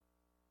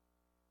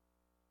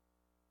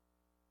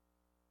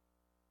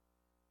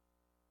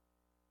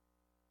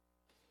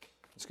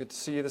It's good to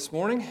see you this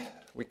morning.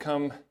 We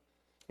come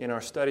in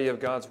our study of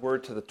God's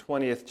Word to the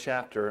 20th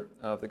chapter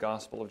of the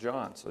Gospel of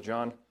John. So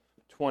John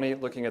 20,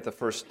 looking at the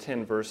first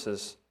 10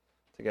 verses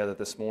together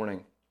this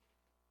morning.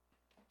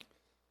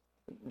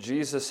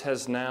 Jesus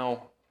has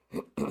now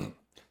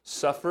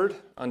suffered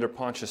under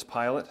Pontius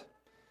Pilate.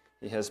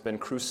 He has been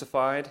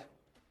crucified,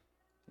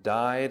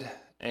 died,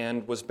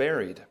 and was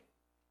buried.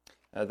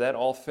 That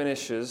all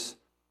finishes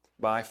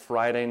by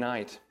Friday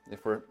night,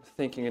 if we're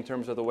thinking in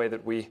terms of the way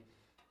that we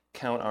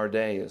count our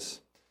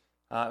days.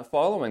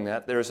 Following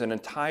that, there's an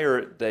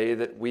entire day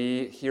that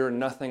we hear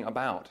nothing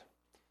about.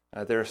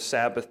 Their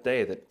Sabbath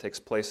day that takes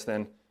place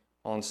then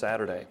on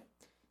Saturday.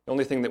 The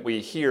only thing that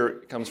we hear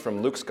comes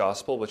from Luke's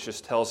Gospel, which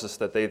just tells us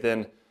that they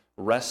then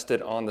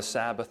rested on the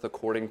Sabbath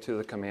according to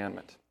the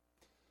commandment.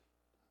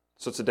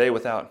 So it's a day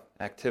without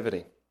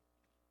activity.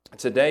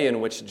 It's a day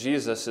in which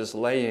Jesus is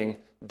laying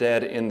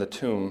dead in the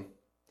tomb.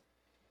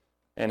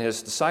 And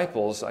his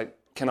disciples, I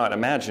cannot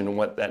imagine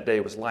what that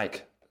day was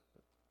like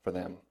for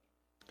them.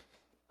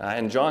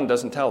 And John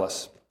doesn't tell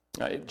us.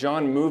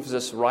 John moves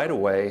us right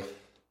away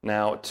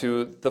now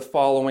to the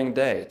following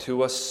day,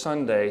 to a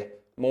Sunday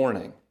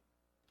morning.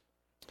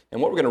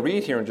 And what we're going to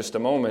read here in just a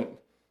moment,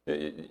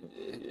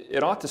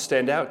 it ought to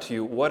stand out to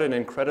you what an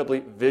incredibly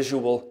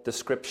visual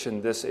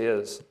description this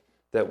is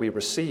that we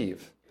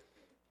receive.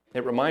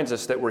 It reminds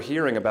us that we're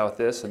hearing about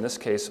this, in this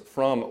case,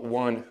 from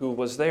one who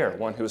was there,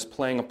 one who was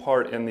playing a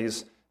part in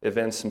these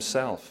events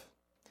himself.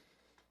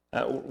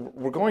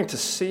 We're going to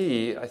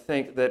see, I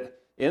think, that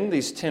in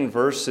these 10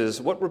 verses,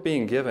 what we're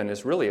being given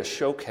is really a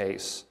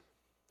showcase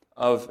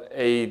of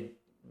a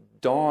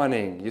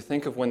dawning. You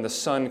think of when the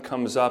sun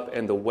comes up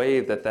and the way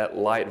that that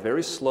light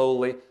very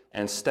slowly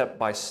and step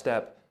by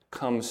step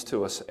comes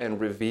to us and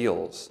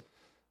reveals.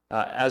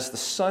 As the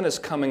sun is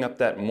coming up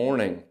that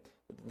morning,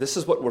 this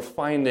is what we're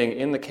finding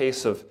in the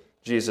case of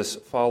Jesus'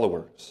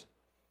 followers.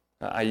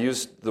 I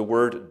used the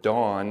word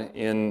dawn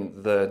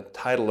in the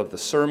title of the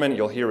sermon.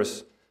 You'll hear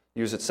us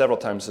use it several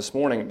times this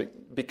morning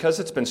because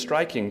it's been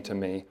striking to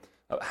me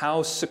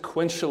how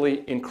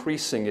sequentially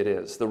increasing it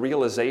is, the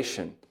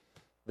realization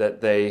that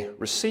they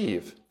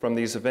receive from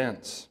these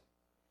events.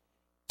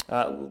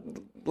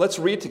 Let's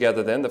read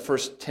together then the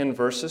first 10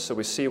 verses so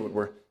we see what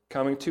we're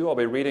coming to. I'll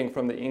be reading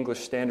from the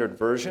English Standard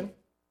Version,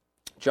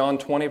 John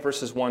 20,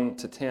 verses 1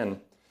 to 10.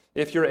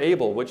 If you're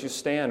able, would you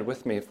stand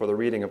with me for the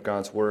reading of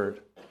God's Word?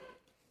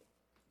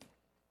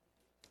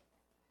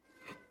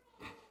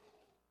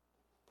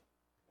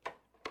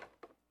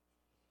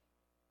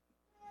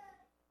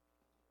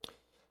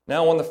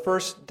 Now on the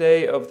first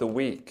day of the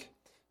week,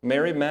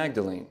 Mary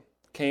Magdalene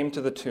came to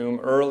the tomb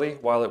early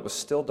while it was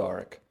still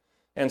dark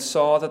and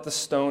saw that the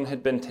stone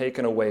had been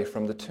taken away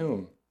from the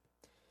tomb.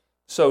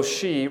 So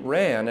she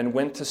ran and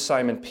went to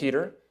Simon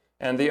Peter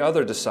and the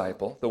other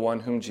disciple, the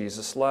one whom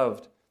Jesus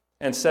loved,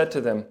 and said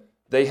to them,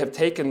 "They have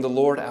taken the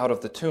Lord out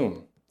of the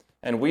tomb,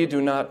 and we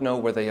do not know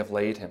where they have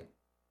laid him."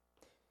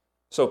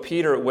 So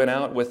Peter went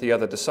out with the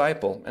other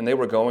disciple, and they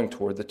were going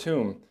toward the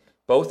tomb.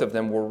 Both of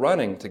them were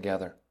running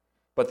together.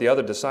 But the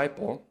other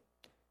disciple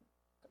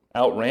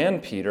outran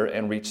Peter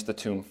and reached the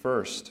tomb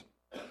first.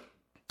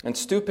 And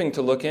stooping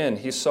to look in,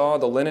 he saw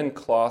the linen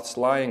cloths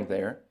lying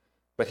there,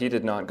 but he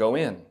did not go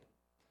in.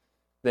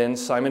 Then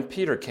Simon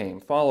Peter came,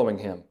 following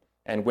him,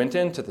 and went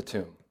into the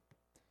tomb.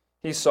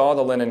 He saw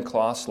the linen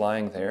cloths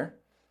lying there,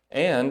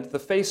 and the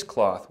face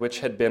cloth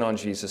which had been on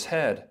Jesus'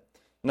 head,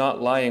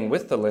 not lying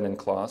with the linen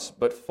cloths,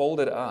 but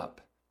folded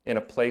up in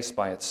a place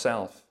by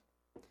itself.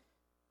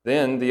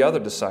 Then the other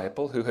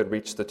disciple, who had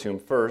reached the tomb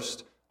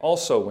first,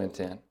 also went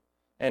in,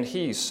 and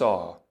he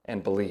saw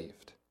and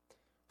believed.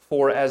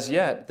 For as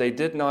yet they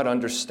did not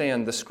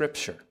understand the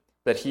scripture,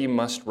 that he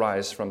must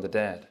rise from the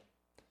dead.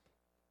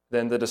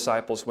 Then the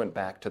disciples went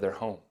back to their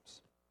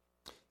homes.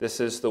 This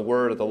is the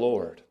word of the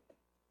Lord.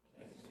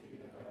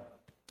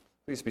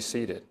 Please be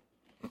seated.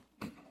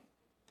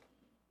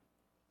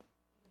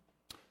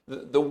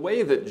 The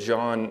way that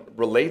John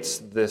relates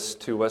this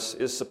to us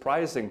is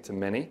surprising to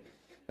many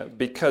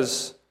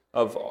because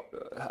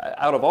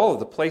out of all of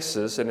the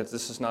places, and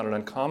this is not an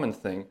uncommon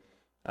thing,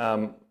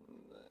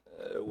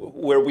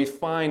 where we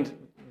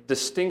find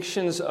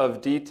distinctions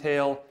of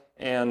detail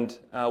and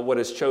what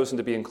is chosen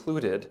to be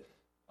included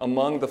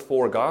among the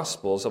four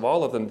Gospels, of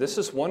all of them, this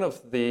is one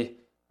of the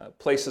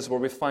places where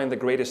we find the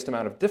greatest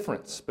amount of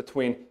difference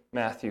between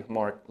Matthew,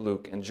 Mark,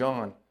 Luke, and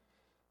John.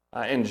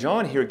 And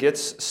John here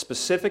gets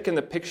specific in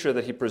the picture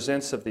that he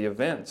presents of the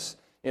events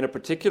in a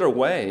particular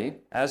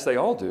way, as they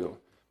all do,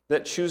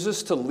 that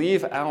chooses to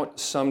leave out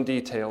some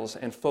details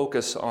and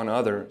focus on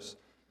others.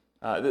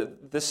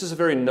 This is a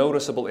very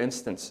noticeable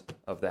instance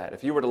of that.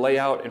 If you were to lay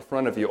out in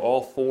front of you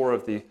all four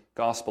of the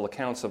gospel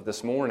accounts of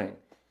this morning,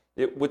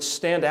 it would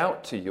stand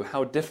out to you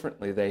how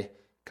differently they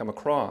come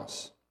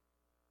across.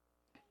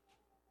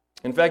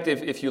 In fact,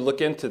 if you look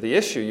into the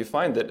issue, you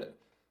find that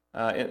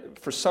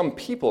for some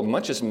people,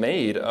 much is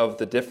made of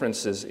the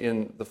differences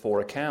in the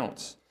four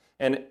accounts,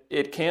 and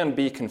it can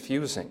be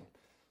confusing.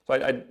 So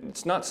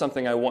it's not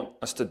something I want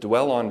us to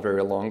dwell on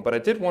very long, but I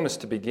did want us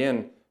to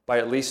begin by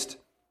at least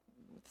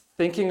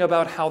thinking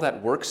about how that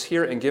works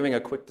here and giving a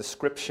quick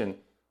description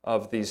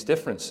of these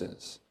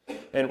differences.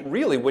 And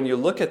really, when you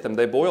look at them,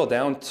 they boil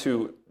down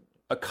to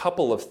a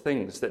couple of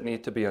things that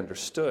need to be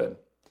understood.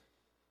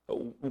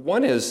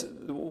 One is,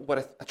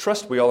 what I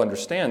trust we all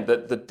understand,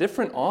 that the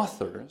different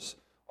authors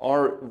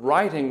are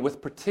writing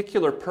with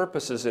particular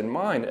purposes in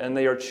mind, and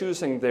they are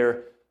choosing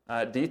their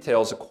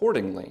details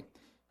accordingly.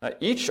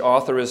 Each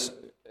author is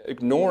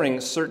ignoring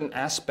certain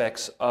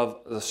aspects of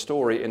the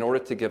story in order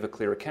to give a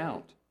clear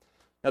account.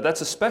 Now,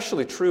 that's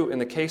especially true in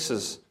the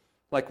cases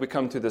like we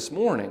come to this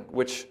morning,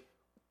 which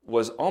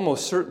was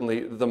almost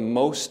certainly the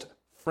most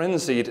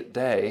frenzied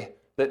day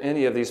that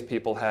any of these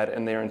people had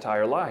in their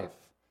entire life,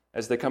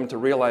 as they come to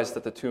realize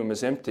that the tomb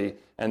is empty,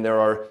 and there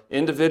are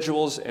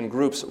individuals and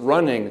groups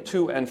running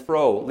to and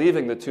fro,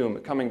 leaving the tomb,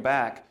 coming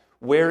back.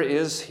 Where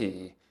is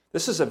he?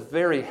 This is a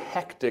very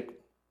hectic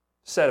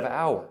set of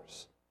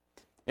hours.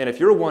 And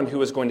if you're one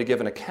who is going to give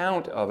an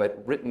account of it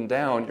written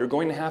down, you're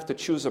going to have to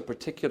choose a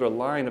particular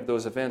line of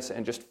those events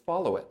and just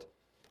follow it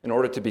in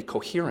order to be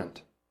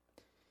coherent.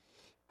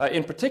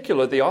 In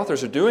particular, the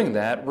authors are doing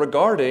that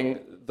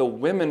regarding the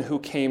women who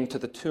came to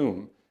the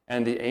tomb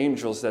and the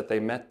angels that they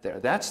met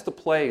there. That's the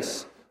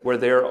place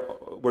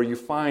where you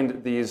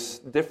find these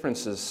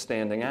differences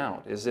standing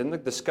out, is in the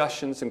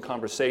discussions and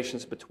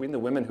conversations between the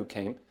women who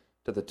came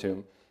to the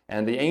tomb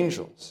and the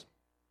angels.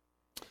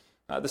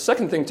 The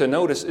second thing to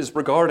notice is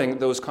regarding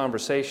those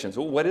conversations.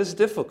 What is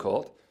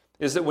difficult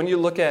is that when you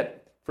look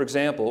at, for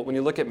example, when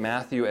you look at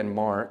Matthew and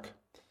Mark,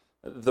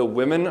 the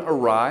women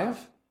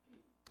arrive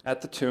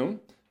at the tomb,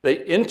 they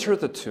enter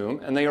the tomb,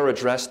 and they are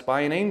addressed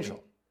by an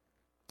angel.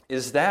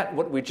 Is that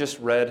what we just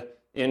read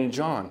in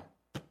John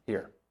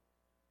here?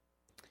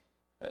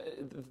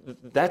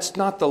 That's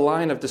not the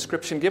line of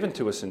description given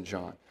to us in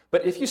John.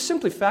 But if you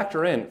simply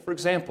factor in, for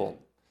example,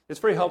 it's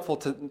very helpful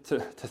to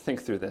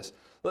think through this.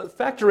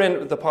 Factor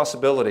in the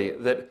possibility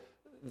that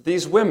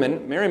these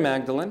women, Mary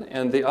Magdalene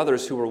and the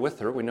others who were with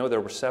her, we know there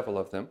were several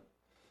of them,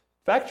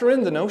 factor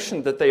in the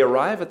notion that they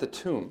arrive at the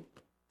tomb,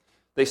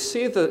 they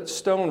see the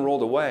stone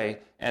rolled away,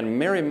 and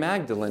Mary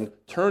Magdalene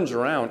turns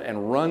around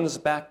and runs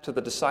back to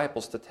the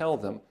disciples to tell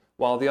them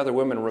while the other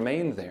women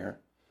remain there.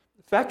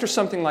 Factor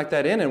something like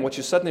that in, and what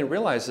you suddenly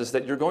realize is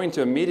that you're going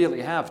to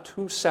immediately have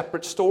two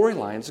separate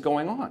storylines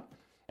going on.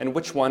 And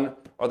which one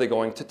are they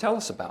going to tell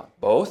us about?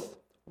 Both,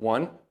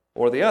 one,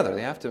 or the other.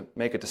 They have to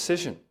make a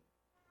decision.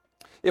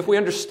 If we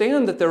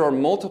understand that there are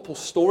multiple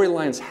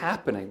storylines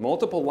happening,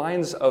 multiple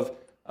lines of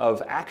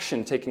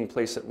action taking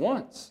place at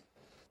once,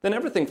 then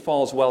everything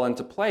falls well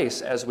into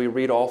place as we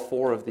read all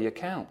four of the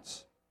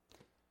accounts.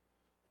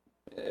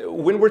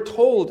 When we're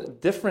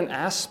told different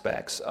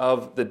aspects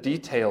of the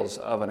details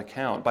of an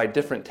account by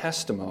different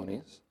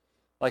testimonies,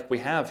 like we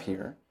have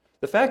here,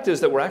 the fact is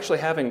that we're actually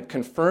having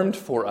confirmed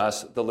for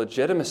us the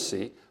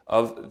legitimacy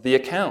of the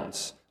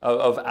accounts,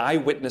 of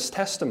eyewitness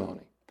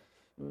testimony.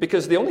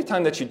 Because the only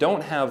time that you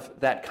don't have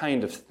that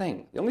kind of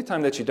thing, the only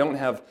time that you don't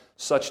have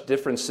such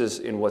differences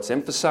in what's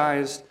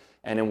emphasized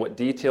and in what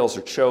details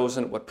are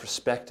chosen, what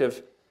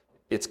perspective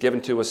it's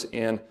given to us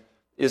in,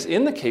 is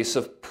in the case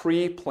of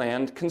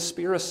pre-planned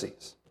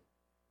conspiracies.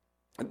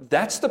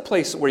 That's the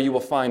place where you will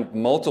find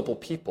multiple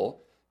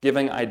people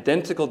giving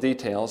identical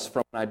details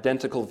from an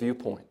identical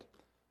viewpoint,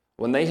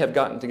 when they have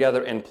gotten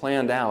together and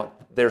planned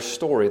out their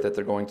story that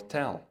they're going to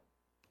tell.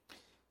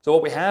 So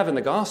what we have in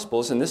the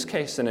Gospels, in this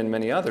case and in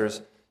many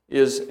others,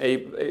 is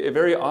a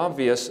very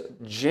obvious,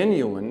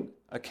 genuine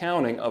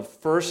accounting of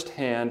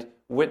first-hand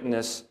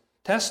witness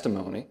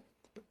testimony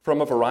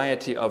from a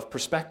variety of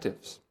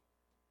perspectives.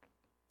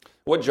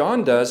 What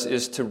John does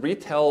is to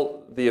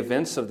retell the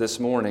events of this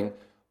morning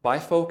by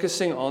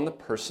focusing on the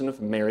person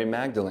of Mary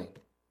Magdalene.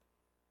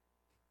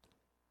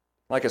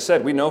 Like I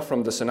said, we know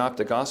from the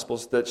Synoptic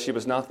Gospels that she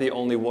was not the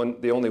only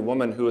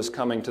woman who was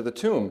coming to the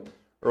tomb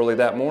early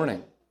that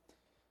morning.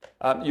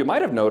 You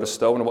might have noticed,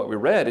 though, in what we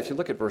read, if you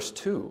look at verse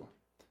 2,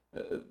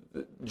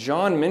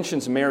 John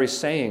mentions Mary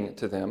saying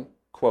to them,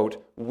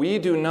 quote, "We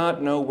do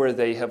not know where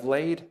they have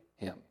laid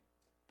him."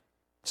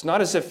 It's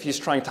not as if he's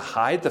trying to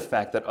hide the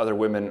fact that other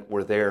women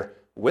were there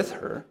with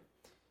her.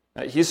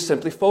 He's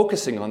simply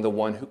focusing on the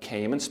one who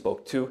came and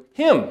spoke to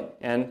him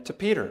and to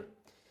Peter.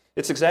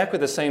 It's exactly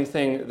the same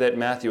thing that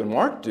Matthew and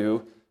Mark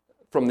do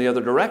from the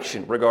other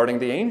direction regarding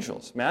the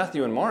angels.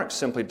 Matthew and Mark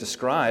simply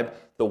describe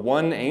the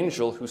one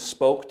angel who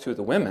spoke to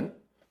the women,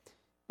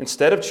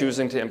 instead of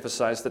choosing to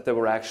emphasize that there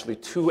were actually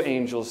two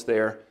angels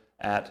there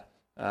at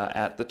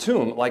the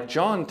tomb, like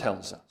John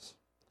tells us.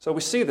 So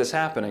we see this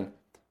happening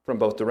from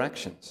both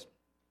directions.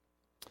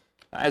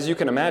 As you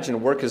can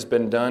imagine, work has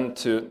been done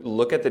to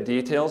look at the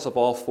details of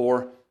all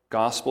four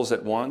Gospels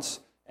at once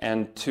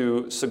and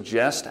to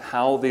suggest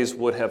how these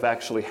would have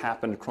actually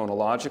happened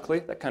chronologically.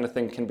 That kind of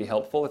thing can be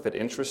helpful if it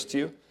interests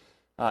you.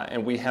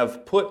 And we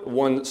have put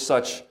one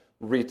such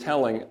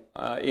retelling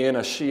in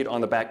a sheet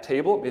on the back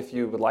table, if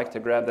you would like to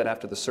grab that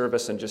after the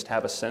service and just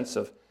have a sense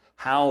of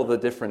how the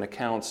different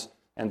accounts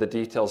and the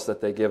details that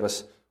they give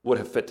us would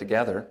have fit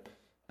together.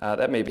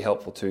 That may be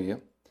helpful to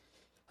you.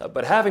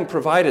 But having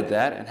provided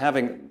that and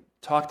having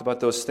talked about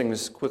those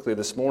things quickly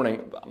this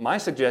morning. My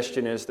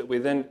suggestion is that we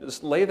then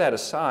just lay that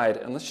aside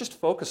and let's just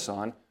focus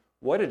on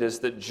what it is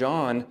that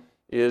John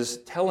is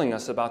telling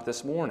us about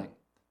this morning,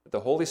 that the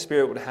Holy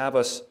Spirit would have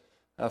us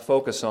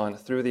focus on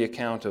through the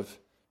account of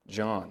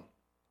John.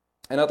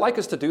 And I'd like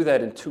us to do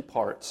that in two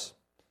parts.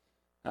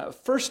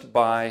 First,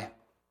 by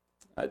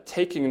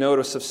taking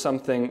notice of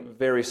something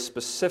very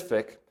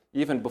specific,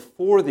 even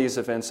before these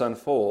events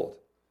unfold,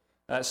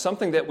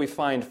 something that we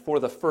find for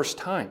the first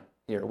time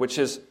here, which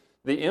is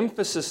the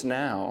emphasis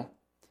now,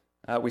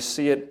 we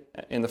see it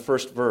in the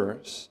first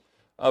verse,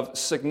 of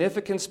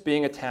significance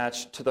being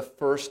attached to the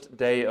first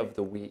day of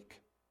the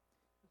week.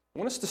 I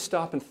want us to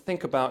stop and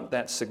think about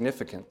that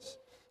significance.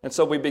 And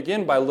so we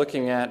begin by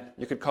looking at,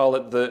 you could call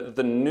it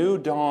the new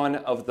dawn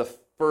of the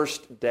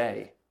first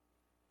day.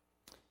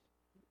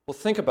 We'll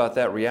think about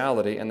that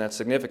reality and that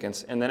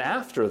significance. And then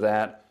after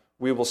that,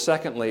 we will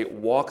secondly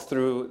walk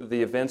through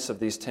the events of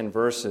these 10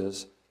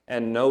 verses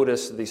and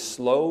notice the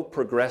slow,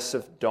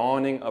 progressive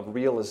dawning of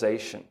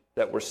realization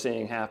that we're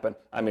seeing happen.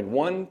 I mean,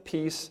 one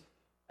piece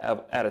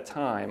at a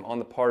time on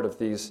the part of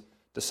these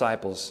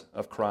disciples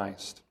of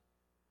Christ.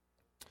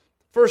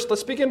 First,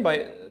 let's begin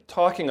by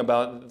talking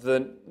about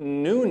the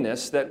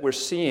newness that we're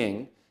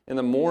seeing in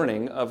the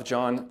morning of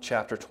John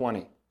chapter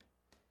 20.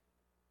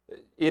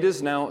 It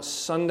is now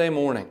Sunday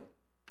morning.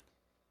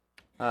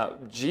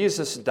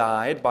 Jesus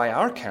died, by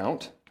our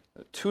count,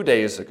 2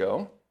 days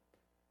ago.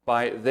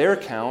 By their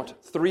count,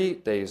 3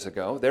 days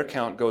ago. Their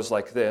count goes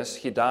like this.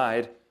 He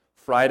died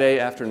Friday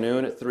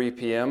afternoon at 3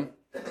 p.m.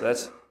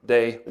 That's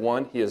day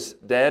 1. He is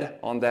dead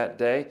on that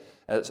day.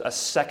 As a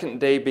second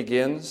day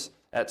begins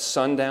at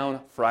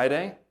sundown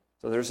Friday.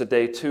 So there's a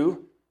day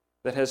 2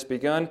 that has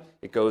begun.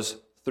 It goes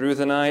through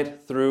the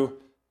night, through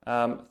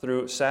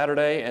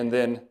Saturday, and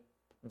then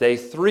day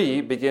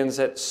 3 begins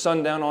at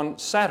sundown on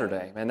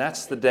Saturday. And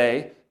that's the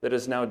day that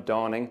is now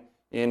dawning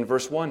in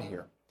verse 1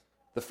 here,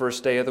 the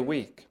first day of the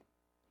week.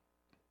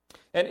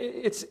 And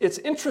it's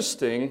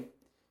interesting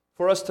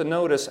for us to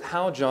notice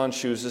how John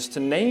chooses to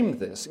name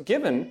this,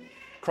 given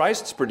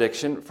Christ's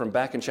prediction from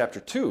back in chapter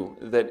 2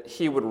 that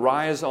he would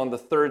rise on the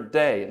third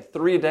day. In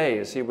 3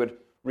 days, he would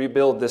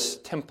rebuild this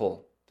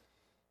temple.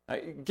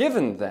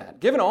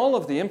 Given all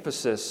of the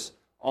emphasis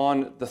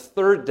on the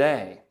third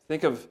day,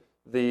 think of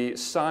the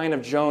sign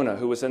of Jonah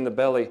who was in the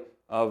belly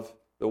of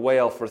the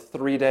whale for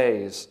 3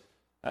 days.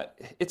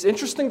 It's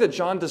interesting that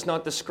John does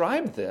not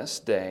describe this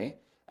day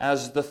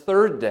as the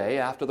third day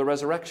after the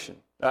resurrection,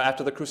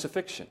 after the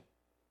crucifixion.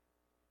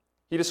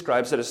 He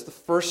describes it as the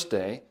first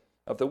day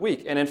of the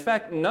week. And in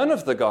fact, none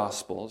of the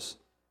Gospels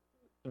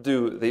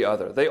do the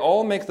other. They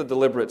all make the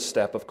deliberate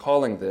step of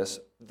calling this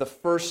the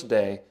first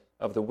day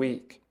of the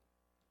week.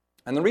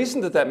 And the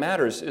reason that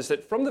matters is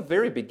that from the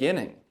very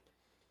beginning,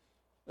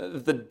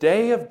 the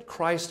day of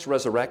Christ's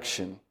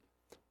resurrection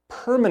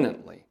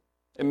permanently,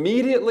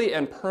 immediately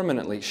and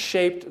permanently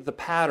shaped the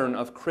pattern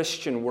of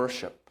Christian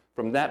worship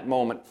from that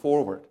moment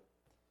forward.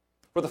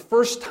 For the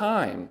first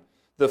time,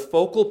 the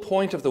focal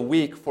point of the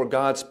week for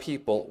God's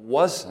people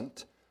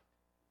wasn't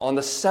on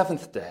the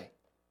 7th day.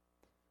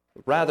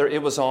 Rather,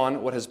 it was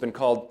on what has been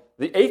called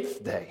the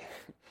 8th day.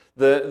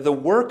 The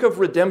work of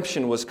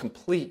redemption was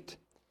complete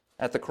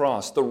at the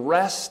cross. The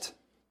rest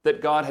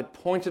that God had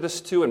pointed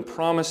us to and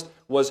promised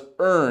was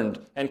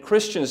earned. And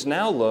Christians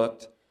now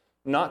looked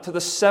not to the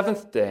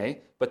 7th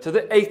day, but to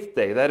the 8th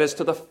day, that is,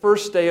 to the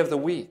first day of the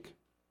week.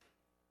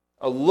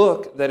 A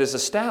look that is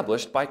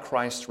established by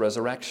Christ's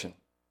resurrection.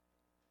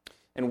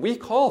 And we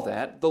call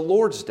that the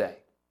Lord's Day.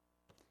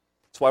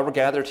 That's why we're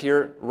gathered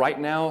here right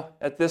now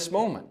at this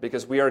moment,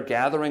 because we are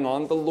gathering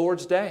on the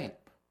Lord's Day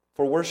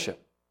for worship.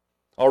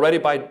 Already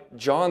by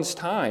John's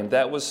time,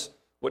 that was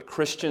what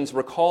Christians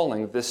were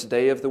calling this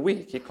day of the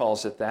week. He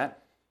calls it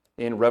that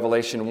in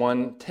Revelation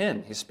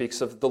 1:10. He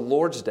speaks of the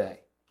Lord's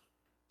Day.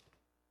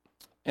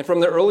 And from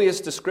the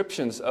earliest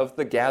descriptions of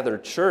the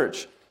gathered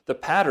church, the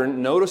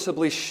pattern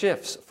noticeably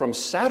shifts from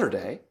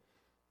Saturday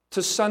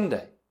to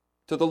Sunday,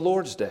 to the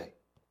Lord's Day.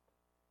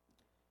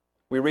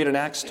 We read in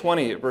Acts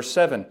 20, verse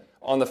 7,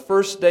 on the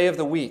first day of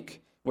the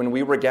week, when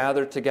we were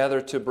gathered together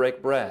to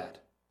break bread.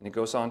 And he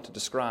goes on to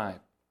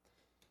describe.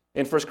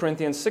 In 1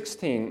 Corinthians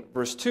 16,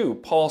 verse 2,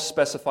 Paul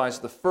specifies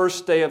the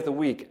first day of the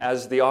week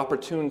as the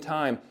opportune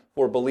time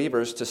for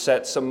believers to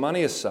set some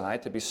money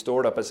aside to be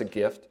stored up as a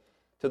gift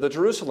to the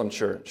Jerusalem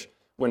church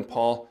when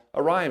Paul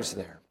arrives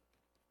there.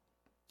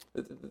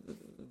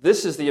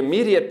 This is the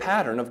immediate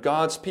pattern of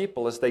God's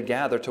people as they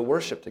gather to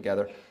worship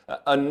together.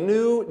 A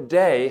new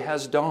day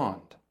has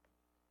dawned,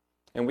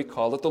 and we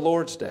call it the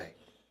Lord's Day.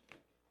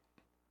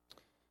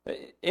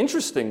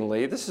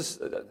 Interestingly, this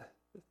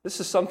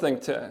is something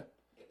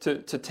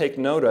to take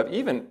note of,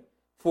 even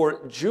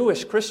for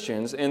Jewish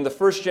Christians in the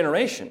first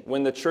generation,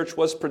 when the church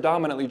was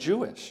predominantly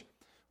Jewish.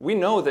 We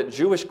know that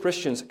Jewish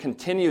Christians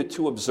continued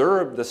to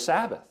observe the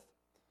Sabbath.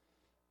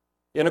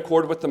 In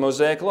accord with the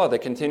Mosaic law, they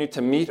continued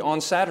to meet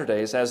on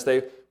Saturdays as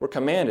they were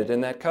commanded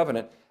in that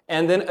covenant.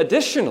 And then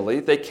additionally,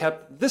 they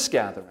kept this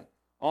gathering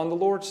on the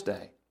Lord's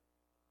Day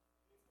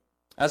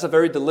as a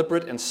very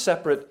deliberate and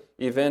separate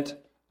event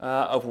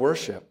of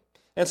worship.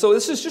 And so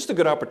this is just a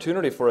good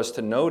opportunity for us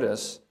to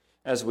notice,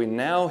 as we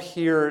now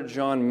hear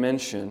John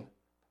mention,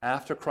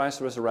 after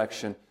Christ's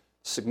resurrection,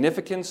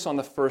 significance on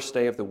the first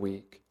day of the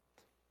week.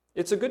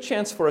 It's a good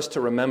chance for us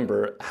to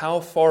remember how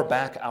far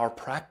back our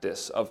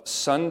practice of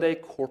Sunday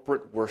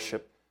corporate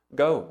worship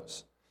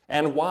goes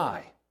and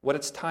why, what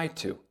it's tied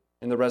to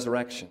in the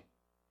resurrection.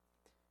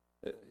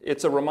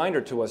 It's a reminder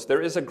to us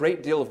there is a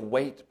great deal of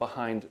weight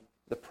behind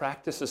the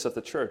practices of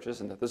the church,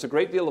 isn't it? There's a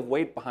great deal of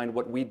weight behind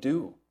what we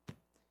do.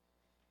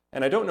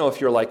 And I don't know if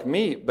you're like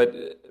me, but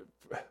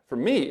for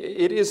me,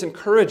 it is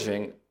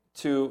encouraging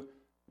to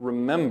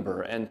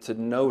remember and to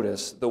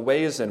notice the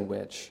ways in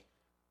which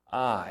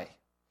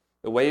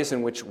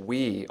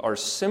we are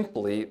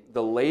simply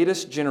the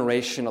latest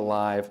generation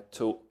alive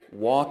to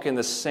walk in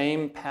the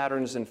same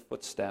patterns and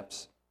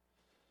footsteps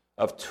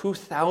of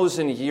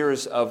 2,000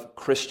 years of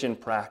Christian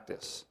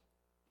practice.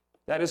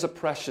 That is a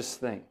precious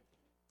thing.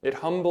 It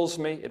humbles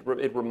me.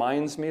 It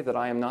reminds me that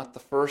I am not the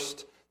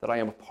first, that I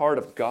am a part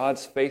of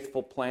God's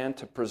faithful plan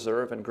to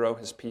preserve and grow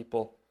His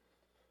people.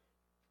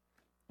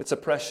 It's a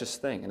precious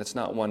thing, and it's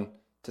not one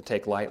to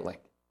take lightly.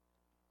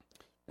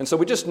 And so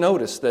we just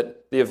notice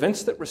that the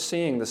events that we're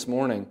seeing this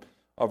morning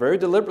are very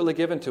deliberately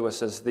given to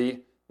us as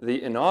the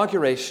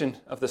inauguration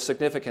of the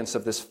significance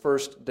of this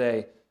first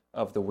day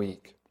of the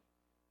week.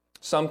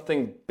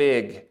 Something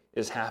big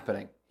is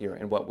happening here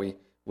in what we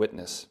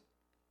witness.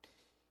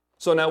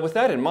 So now with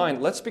that in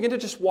mind, let's begin to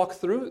just walk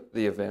through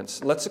the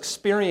events. Let's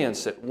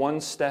experience it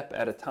one step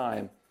at a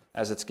time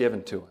as it's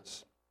given to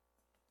us.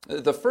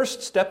 The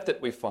first step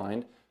that we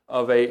find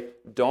of a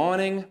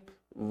dawning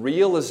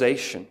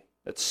realization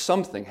that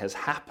something has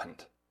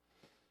happened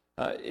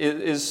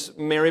is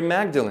Mary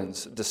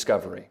Magdalene's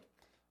discovery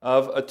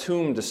of a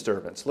tomb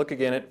disturbance. Look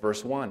again at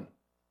verse 1.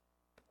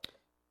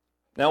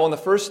 Now on the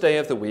first day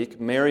of the week,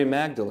 Mary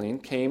Magdalene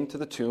came to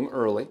the tomb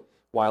early,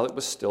 while it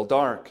was still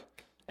dark,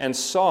 and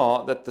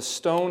saw that the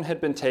stone had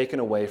been taken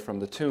away from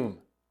the tomb.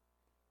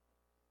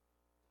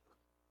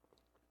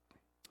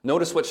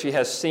 Notice what she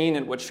has seen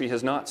and what she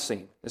has not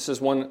seen. This is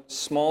one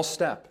small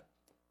step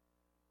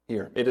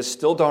here. It is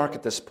still dark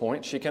at this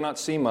point. She cannot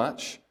see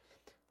much.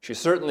 She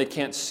certainly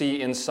can't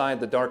see inside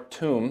the dark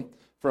tomb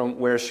from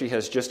where she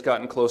has just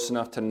gotten close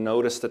enough to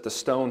notice that the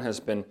stone has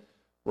been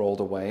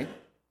rolled away.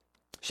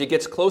 She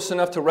gets close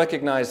enough to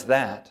recognize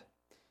that,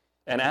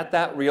 and at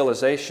that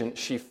realization,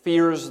 she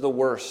fears the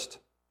worst,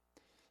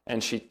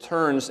 and she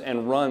turns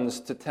and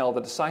runs to tell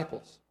the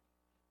disciples.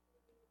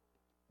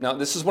 Now,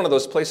 this is one of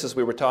those places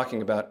we were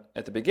talking about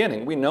at the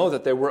beginning. We know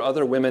that there were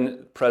other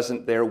women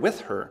present there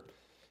with her,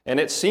 and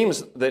it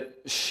seems that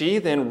she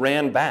then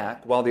ran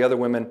back while the other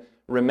women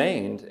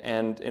remained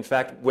and, in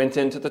fact, went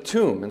into the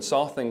tomb and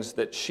saw things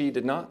that she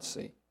did not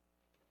see.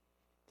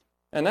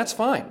 And that's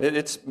fine.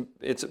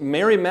 It's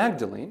Mary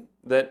Magdalene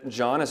that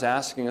John is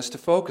asking us to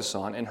focus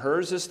on, and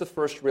hers is the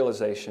first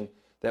realization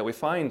that we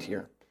find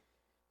here.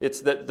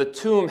 It's that the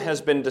tomb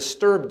has been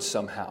disturbed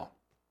somehow,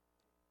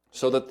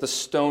 so that the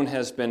stone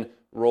has been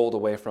rolled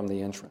away from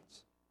the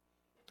entrance.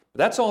 But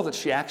that's all that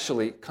she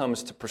actually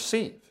comes to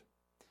perceive.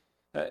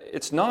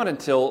 It's not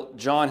until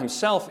John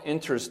himself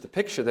enters the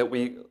picture that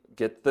we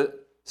get the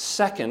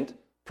second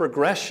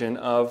progression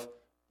of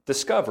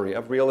discovery,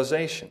 of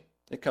realization.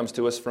 It comes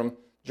to us from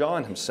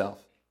John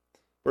himself.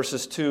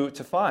 Verses 2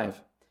 to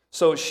 5.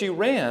 So she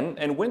ran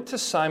and went to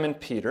Simon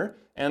Peter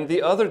and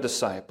the other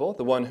disciple,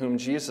 the one whom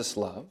Jesus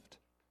loved.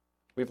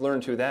 We've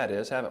learned who that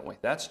is, haven't we?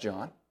 That's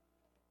John.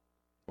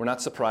 We're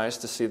not surprised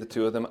to see the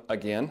two of them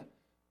again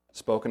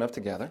spoken of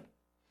together.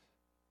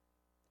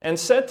 And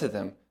said to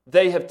them,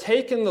 "They have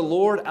taken the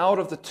Lord out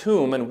of the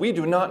tomb, and we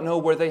do not know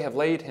where they have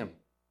laid him."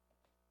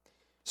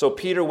 So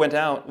Peter went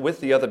out with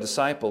the other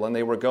disciple, and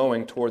they were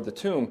going toward the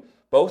tomb.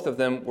 Both of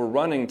them were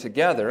running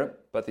together,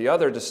 but the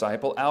other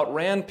disciple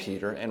outran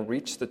Peter and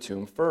reached the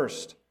tomb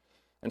first.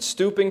 And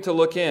stooping to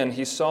look in,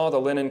 he saw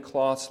the linen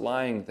cloths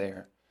lying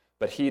there,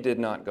 but he did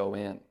not go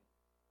in.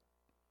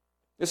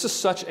 This is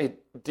such a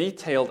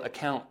detailed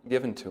account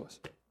given to us,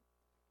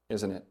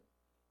 isn't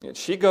it?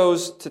 She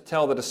goes to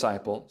tell the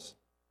disciples,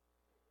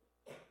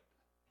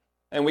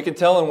 and we can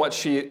tell in what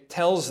she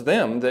tells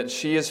them that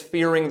she is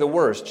fearing the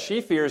worst.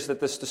 She fears that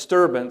this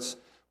disturbance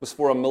was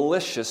for a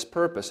malicious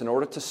purpose, in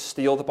order to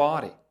steal the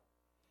body.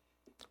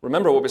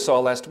 Remember what we saw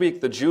last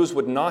week. The Jews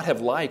would not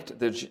have liked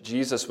that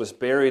Jesus was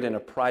buried in a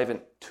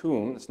private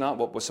tomb. It's not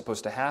what was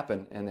supposed to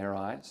happen in their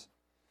eyes.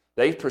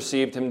 They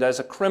perceived him as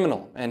a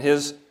criminal, and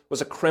his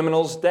was a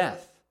criminal's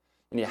death.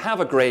 And you have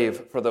a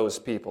grave for those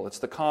people. It's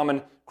the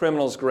common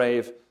criminal's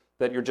grave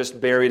that you're just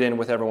buried in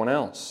with everyone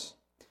else.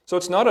 So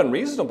it's not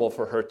unreasonable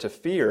for her to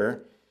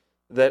fear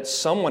that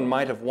someone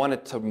might have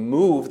wanted to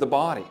move the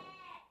body.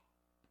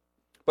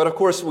 But of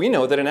course, we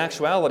know that in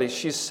actuality,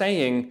 she's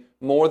saying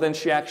more than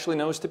she actually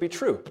knows to be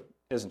true,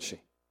 isn't she?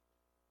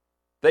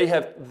 They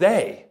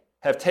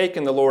have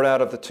taken the Lord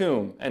out of the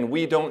tomb, and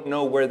we don't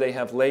know where they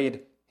have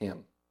laid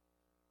him.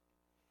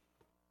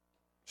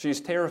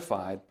 She's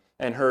terrified,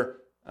 and her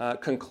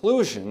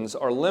conclusions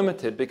are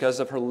limited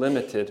because of her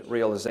limited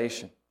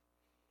realization.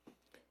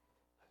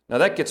 Now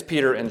that gets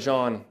Peter and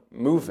John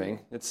moving.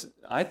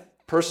 I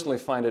personally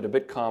find it a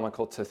bit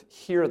comical to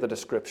hear the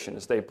description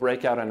as they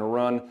break out on a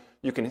run.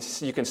 You can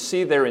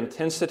see their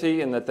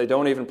intensity and that they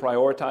don't even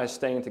prioritize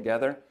staying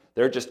together.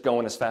 They're just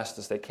going as fast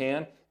as they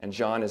can, and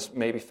John is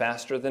maybe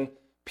faster than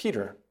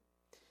Peter.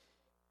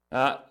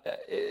 The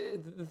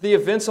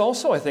events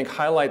also, I think,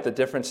 highlight the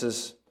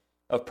differences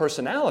of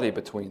personality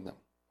between them.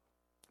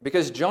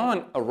 Because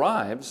John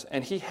arrives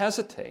and he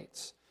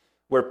hesitates,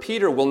 where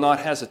Peter will not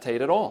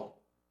hesitate at all.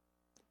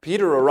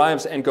 Peter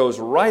arrives and goes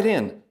right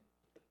in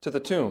to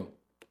the tomb.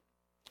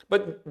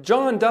 But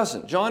John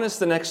doesn't. John is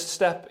the next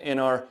step in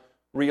our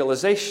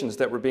realizations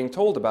that we're being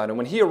told about. And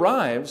when he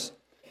arrives,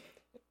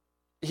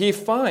 he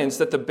finds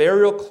that the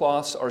burial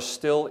cloths are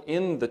still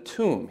in the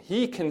tomb.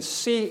 He can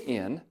see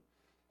in,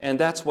 and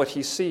that's what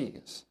he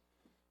sees.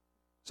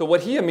 So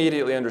what he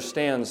immediately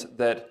understands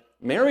that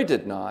Mary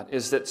did not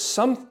is that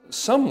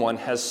someone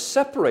has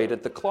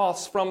separated the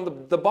cloths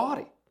from the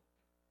body.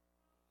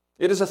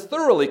 It is a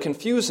thoroughly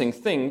confusing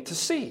thing to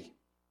see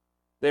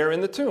there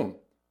in the tomb.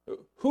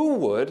 Who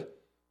would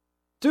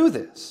do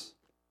this?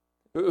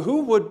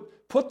 Who would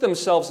put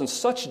themselves in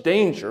such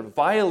danger,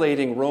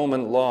 violating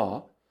Roman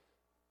law,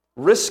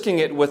 risking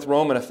it with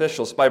Roman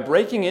officials by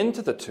breaking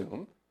into the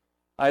tomb,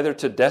 either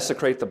to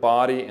desecrate the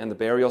body and the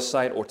burial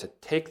site or to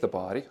take the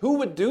body? Who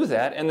would do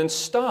that and then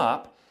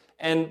stop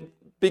and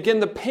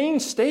begin the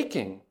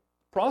painstaking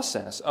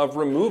process of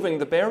removing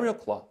the burial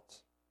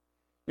cloths?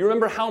 You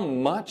remember how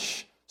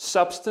much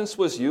substance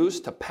was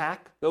used to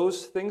pack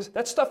those things?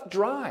 That stuff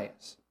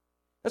dries.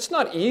 That's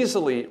not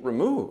easily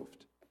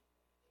removed.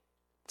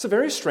 It's a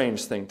very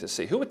strange thing to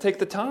see. Who would take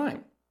the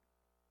time?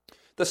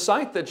 The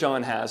sight that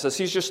John has as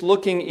he's just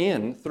looking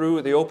in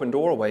through the open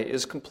doorway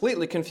is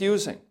completely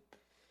confusing.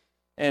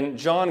 And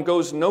John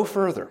goes no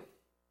further.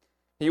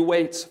 He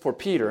waits for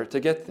Peter to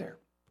get there.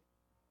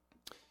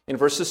 In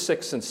verses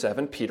 6 and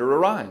 7, Peter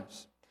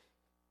arrives.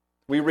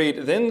 We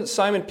read, "Then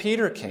Simon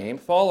Peter came,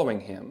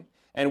 following him,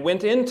 and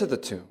went into the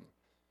tomb.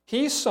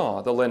 He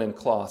saw the linen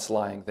cloths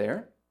lying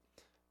there,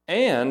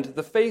 and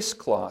the face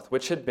cloth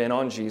which had been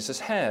on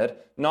Jesus' head,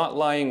 not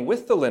lying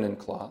with the linen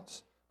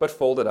cloths, but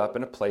folded up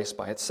in a place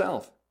by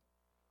itself."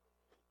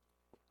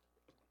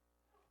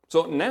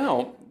 So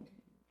now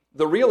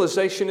the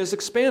realization is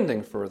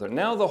expanding further.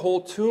 Now the whole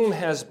tomb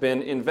has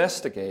been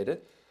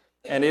investigated,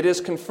 and it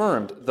is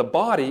confirmed the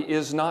body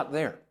is not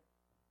there.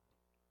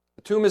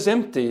 The tomb is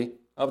empty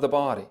of the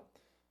body.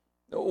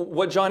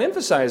 What John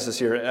emphasizes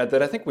here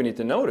that I think we need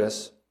to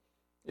notice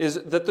is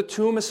that the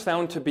tomb is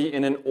found to be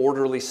in an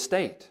orderly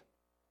state.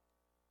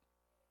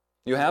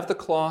 You have the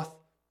cloth,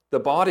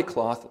 the body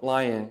cloth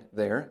lying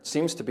there. It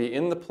seems to be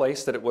in the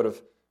place that it would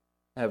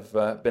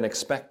have been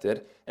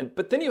expected.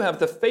 But then you have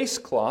the face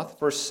cloth,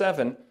 verse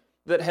 7,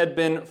 that had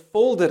been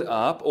folded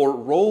up or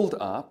rolled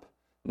up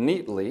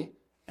neatly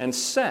and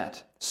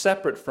set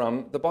separate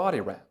from the body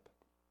wrap.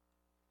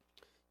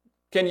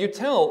 Can you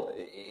tell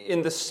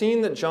in the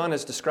scene that John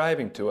is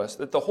describing to us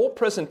that the whole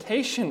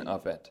presentation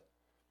of it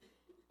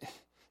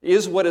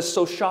is what is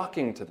so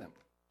shocking to them?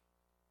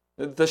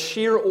 The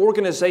sheer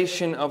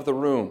organization of the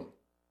room.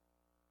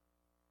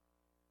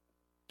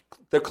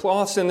 The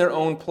cloths in their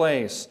own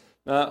place.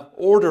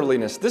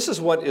 Orderliness. This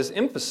is what is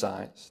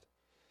emphasized.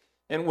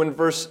 And when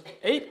verse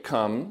 8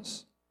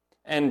 comes,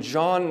 and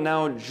John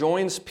now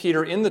joins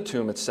Peter in the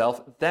tomb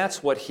itself,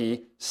 that's what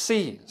he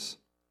sees.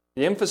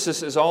 The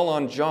emphasis is all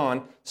on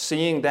John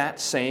seeing that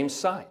same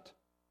sight.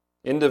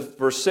 Into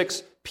verse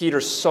 6,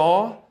 Peter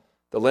saw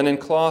the linen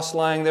cloths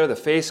lying there, the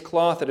face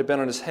cloth that had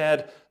been on his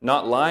head,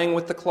 not lying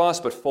with the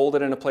cloths, but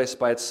folded in a place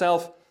by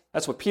itself.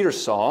 That's what Peter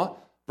saw.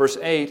 Verse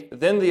 8,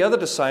 then the other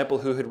disciple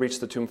who had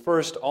reached the tomb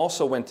first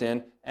also went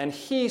in, and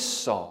he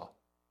saw.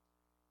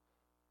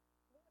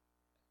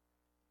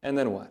 And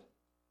then what?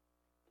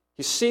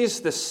 He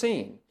sees this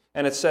scene,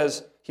 and it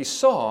says he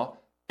saw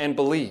and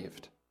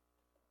believed.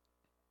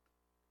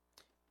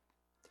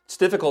 It's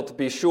difficult to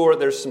be sure.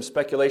 There's some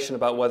speculation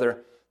about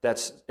whether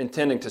that's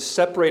intending to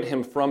separate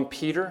him from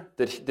Peter.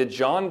 Did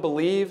John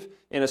believe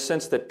in a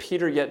sense that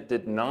Peter yet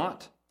did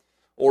not?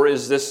 Or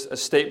is this a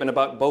statement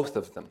about both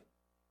of them?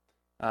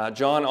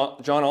 John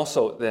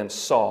also then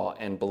saw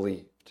and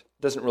believed.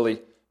 It doesn't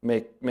really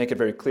make it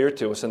very clear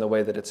to us in the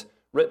way that it's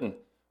written.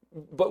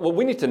 But what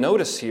we need to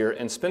notice here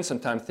and spend some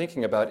time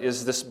thinking about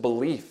is this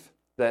belief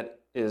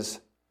that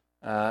is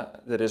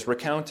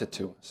recounted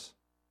to us.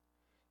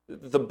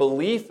 The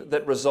belief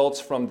that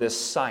results from this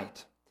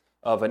sight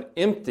of an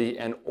empty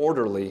and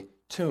orderly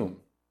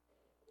tomb.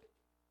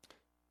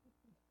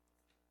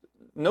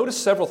 Notice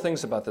several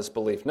things about this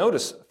belief.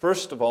 Notice,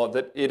 first of all,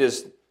 that it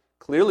is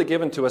clearly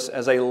given to us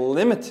as a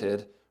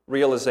limited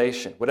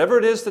realization. Whatever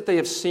it is that they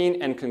have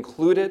seen and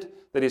concluded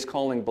that he's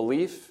calling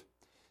belief,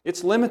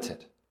 it's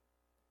limited.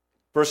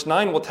 Verse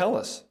 9 will tell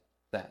us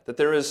that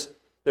there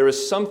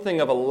is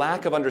something of a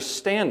lack of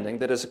understanding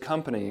that is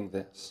accompanying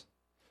this.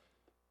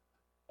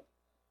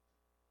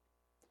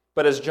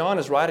 But as John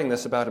is writing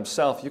this about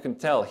himself, you can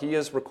tell he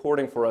is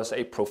recording for us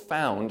a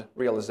profound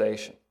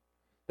realization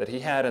that he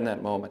had in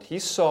that moment. He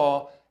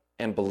saw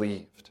and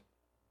believed.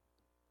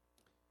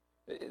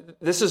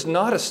 This is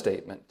not a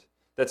statement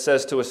that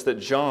says to us that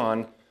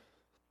John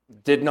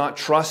did not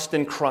trust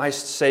in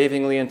Christ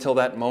savingly until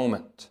that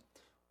moment,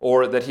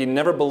 or that he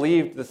never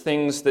believed the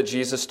things that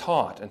Jesus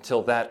taught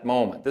until that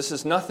moment. This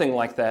is nothing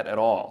like that at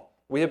all.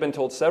 We have been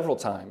told several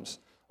times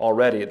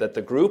already that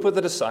the group of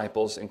the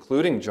disciples,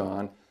 including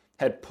John,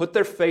 had put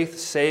their faith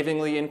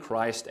savingly in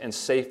Christ and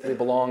safely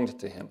belonged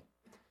to him.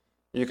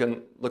 You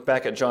can look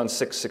back at John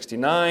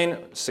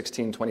 6:69,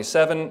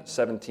 16:27,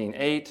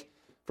 17:8,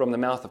 from the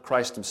mouth of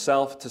Christ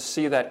himself to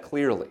see that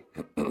clearly.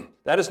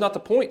 That is not the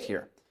point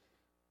here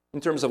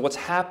in terms of what's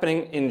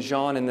happening in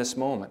John in this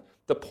moment.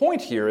 The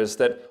point here is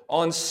that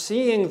on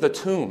seeing the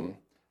tomb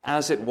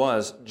as it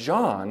was,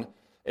 John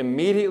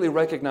immediately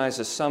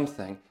recognizes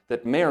something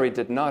that Mary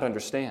did not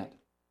understand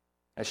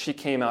as she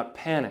came out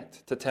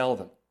panicked to tell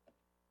them.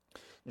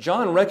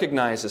 John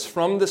recognizes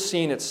from the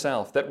scene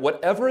itself that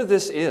whatever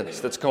this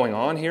is that's going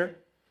on here,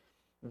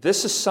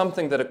 this is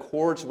something that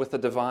accords with the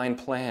divine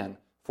plan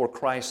for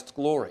Christ's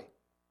glory.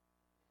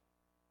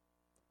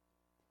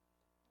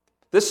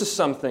 This is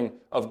something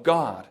of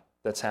God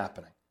that's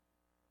happening.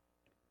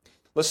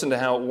 Listen to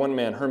how one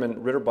man, Herman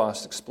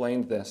Ritterbost,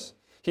 explained this.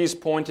 He's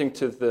pointing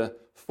to the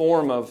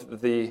form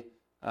of the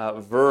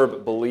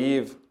verb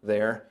believe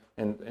there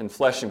and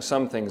fleshing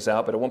some things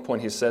out, but at one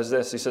point he says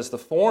this. He says, the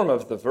form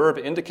of the verb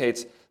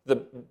indicates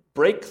the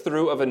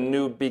breakthrough of a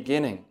new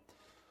beginning.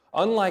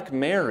 Unlike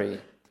Mary,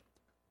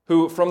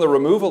 who from the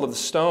removal of the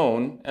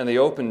stone and the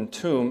open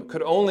tomb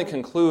could only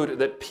conclude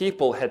that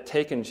people had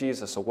taken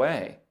Jesus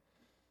away,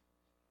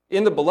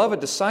 in the beloved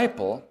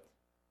disciple,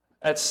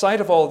 at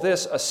sight of all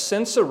this, a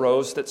sense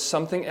arose that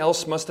something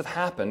else must have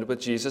happened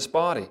with Jesus'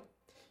 body,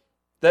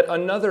 that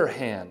another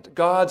hand,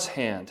 God's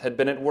hand, had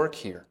been at work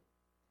here.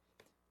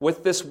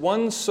 With this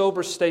one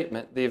sober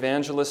statement, the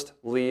evangelist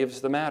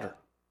leaves the matter.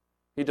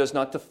 He does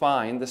not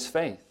define this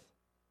faith.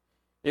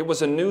 It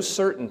was a new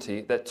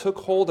certainty that took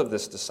hold of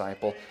this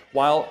disciple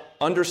while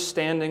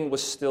understanding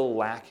was still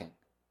lacking.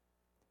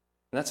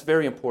 And that's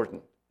very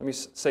important. Let me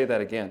say that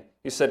again.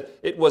 He said,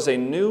 it was a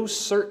new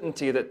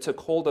certainty that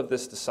took hold of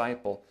this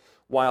disciple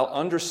while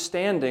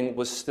understanding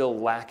was still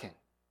lacking.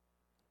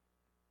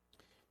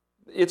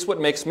 It's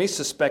what makes me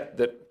suspect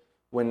that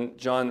when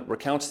John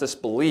recounts this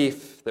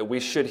belief, that we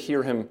should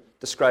hear him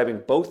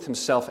describing both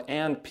himself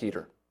and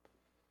Peter.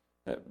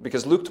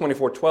 Because Luke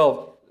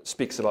 24:12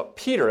 speaks about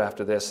Peter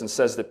after this and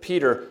says that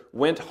Peter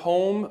went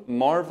home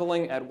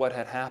marveling at what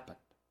had happened.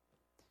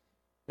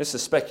 This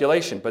is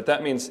speculation, but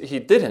that means he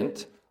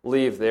didn't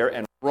leave there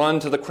and run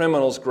to the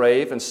criminal's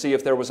grave and see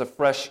if there was a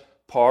fresh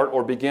part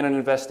or begin an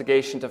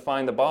investigation to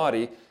find the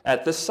body.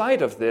 At the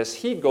sight of this,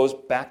 he goes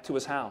back to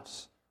his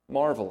house,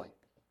 marveling.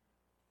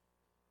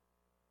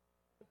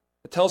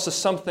 It tells us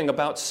something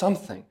about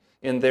something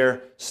in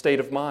their state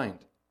of mind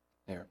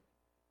there.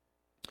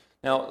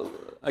 Now,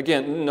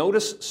 again,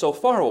 notice so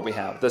far what we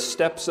have, the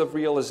steps of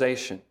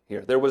realization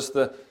here. There was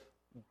the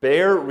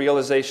bare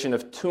realization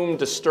of tomb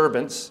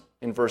disturbance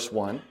in verse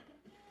 1.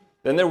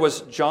 Then there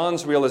was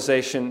John's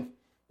realization,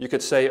 you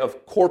could say,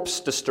 of corpse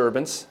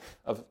disturbance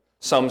of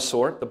some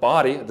sort, the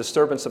body, a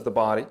disturbance of the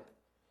body.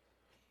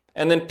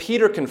 And then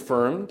Peter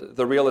confirmed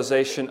the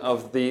realization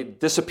of the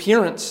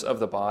disappearance of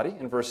the body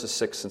in verses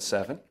 6 and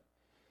 7.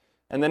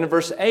 And then in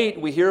verse 8,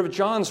 we hear of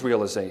John's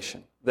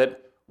realization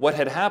that what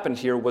had happened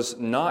here was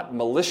not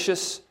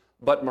malicious,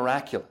 but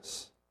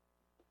miraculous.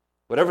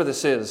 Whatever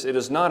this is, it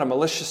is not a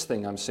malicious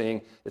thing I'm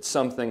seeing. It's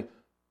something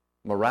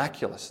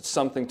miraculous. It's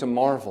something to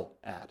marvel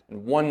at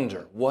and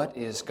wonder, what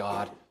is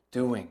God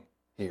doing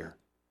here?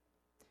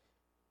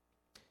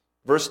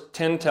 Verse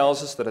 10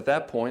 tells us that at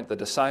that point, the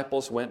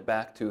disciples went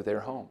back to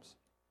their homes.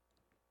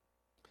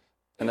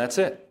 And that's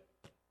it.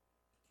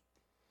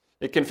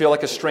 It can feel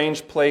like a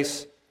strange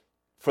place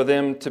for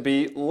them to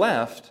be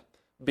left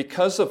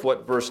because of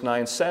what verse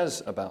 9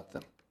 says about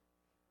them.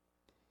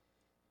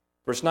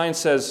 Verse 9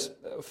 says,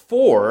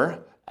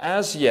 "For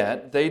as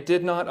yet they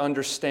did not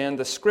understand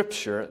the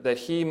scripture that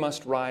he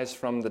must rise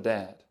from the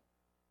dead."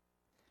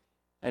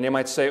 And you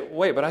might say,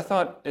 wait, but I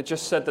thought it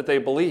just said that they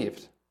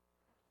believed.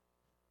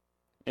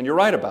 And you're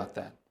right about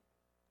that.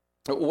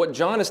 What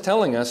John is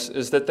telling us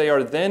is that they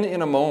are then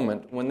in a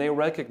moment when they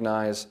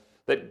recognize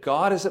that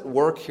God is at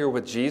work here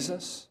with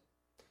Jesus,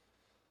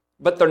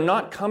 but they're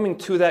not coming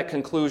to that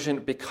conclusion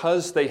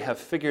because they have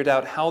figured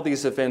out how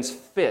these events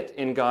fit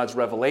in God's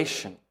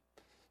revelation.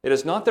 It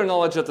is not their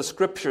knowledge of the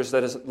Scriptures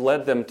that has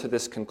led them to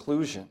this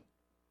conclusion.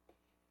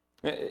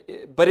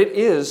 But it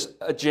is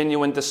a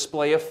genuine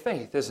display of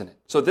faith, isn't it?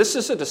 So this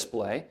is a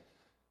display,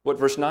 what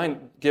verse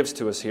 9 gives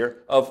to us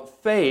here, of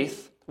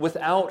faith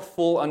without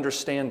full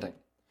understanding.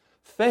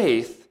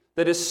 Faith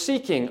that is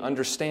seeking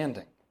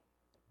understanding.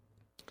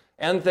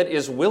 And that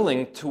is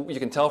willing to, you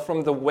can tell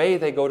from the way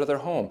they go to their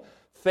home,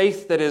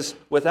 faith that is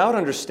without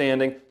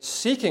understanding,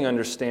 seeking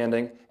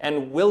understanding,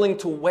 and willing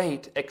to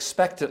wait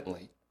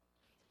expectantly,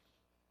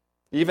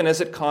 even as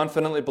it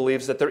confidently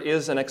believes that there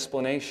is an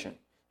explanation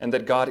and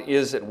that God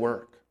is at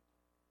work.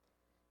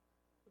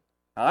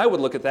 Now, I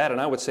would look at that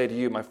and I would say to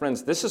you, my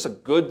friends, this is a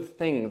good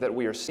thing that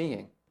we are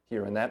seeing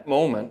here in that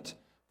moment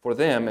for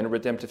them in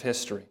redemptive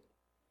history.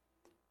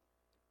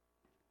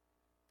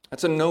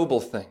 That's a noble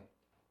thing.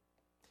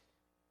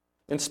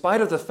 In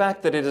spite of the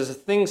fact that it is a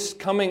thing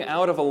coming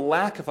out of a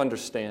lack of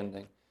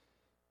understanding.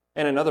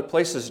 And in other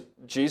places,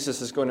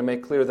 Jesus is going to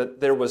make clear that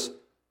there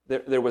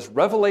was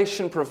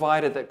revelation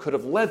provided that could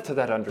have led to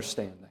that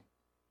understanding.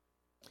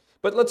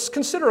 But let's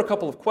consider a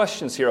couple of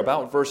questions here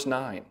about verse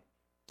 9.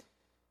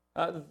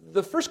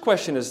 The first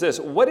question is this: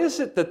 what is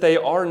it that they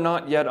are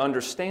not yet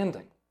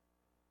understanding?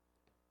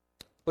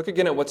 Look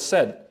again at what's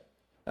said,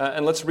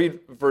 and let's read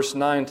verse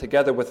 9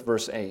 together with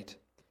verse 8.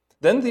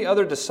 Then the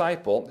other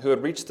disciple, who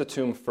had reached the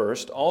tomb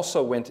first,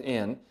 also went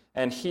in,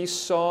 and he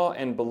saw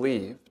and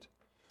believed.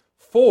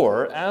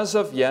 For as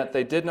of yet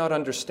they did not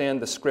understand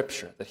the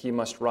Scripture, that he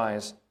must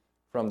rise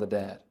from the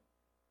dead.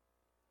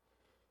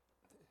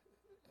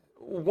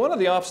 One of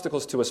the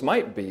obstacles to us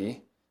might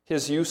be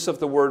his use of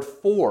the word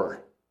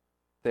for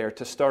there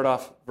to start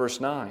off verse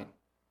 9.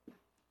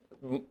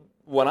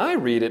 When I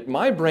read it,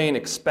 my brain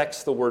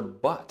expects the word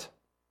but.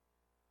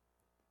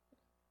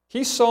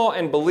 He saw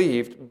and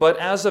believed, but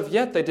as of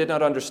yet they did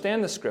not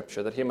understand the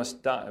Scripture, that he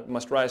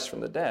must rise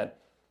from the dead.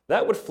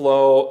 That would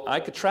flow,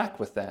 I could track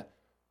with that.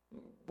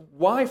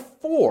 Why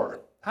for?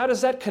 How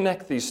does that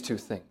connect these two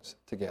things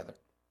together?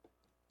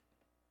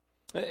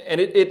 And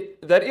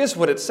that is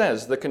what it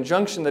says. The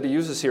conjunction that he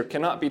uses here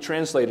cannot be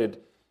translated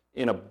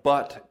in a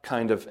but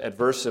kind of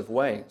adversive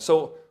way.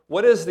 So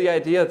what is the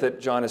idea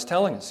that John is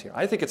telling us here?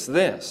 I think it's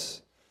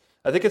this.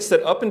 I think it's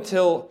that up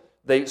until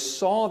they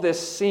saw this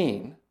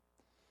scene,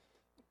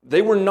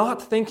 they were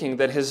not thinking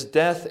that his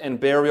death and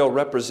burial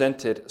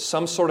represented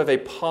some sort of a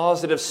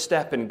positive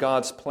step in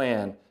God's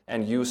plan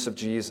and use of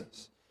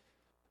Jesus.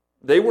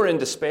 They were in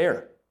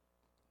despair.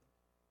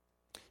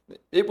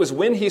 It was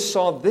when he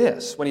saw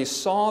this, when he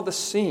saw the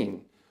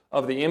scene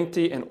of the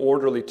empty and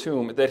orderly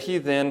tomb, that he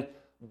then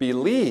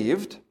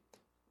believed,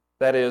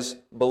 that is,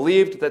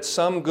 believed that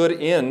some good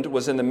end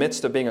was in the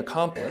midst of being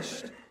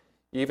accomplished,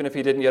 even if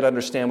he didn't yet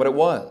understand what it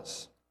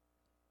was.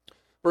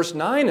 Verse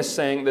 9 is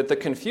saying that the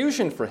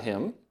confusion for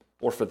him,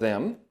 or for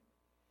them,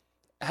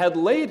 had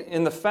laid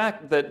in the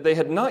fact that they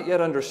had not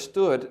yet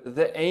understood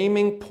the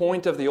aiming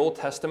point of the Old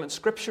Testament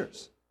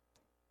Scriptures.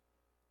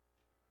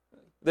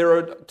 There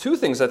are two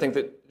things I think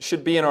that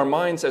should be in our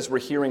minds as we're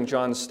hearing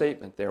John's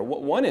statement there.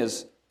 One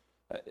is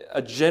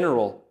a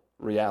general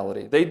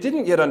reality. They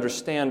didn't yet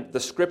understand the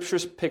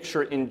Scripture's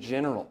picture in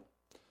general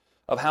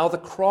of how the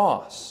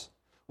cross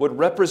would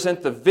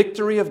represent the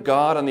victory of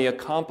God on the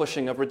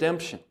accomplishing of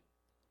redemption.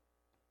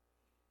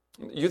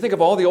 You think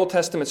of all the Old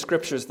Testament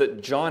Scriptures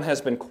that John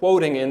has been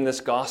quoting in this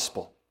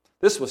gospel.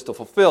 This was to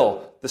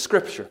fulfill the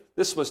Scripture.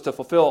 This was to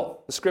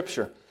fulfill the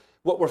Scripture.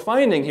 What we're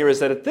finding here is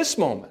that at this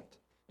moment,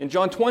 in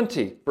John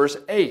 20, verse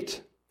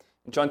 8,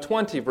 in John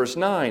 20, verse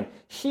 9,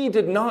 he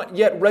did not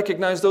yet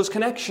recognize those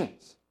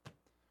connections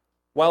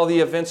while the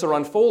events are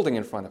unfolding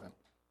in front of him.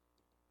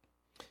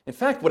 In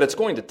fact, what it's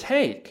going to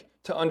take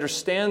to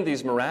understand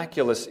these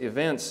miraculous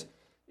events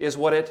is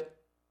what it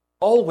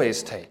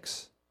always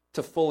takes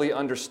to fully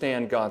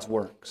understand God's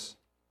works.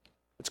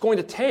 It's going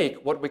to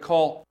take what we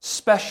call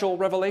special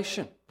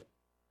revelation.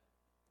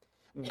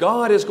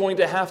 God is going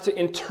to have to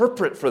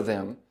interpret for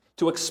them,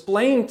 to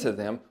explain to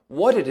them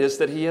what it is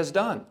that he has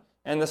done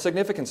and the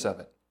significance of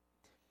it.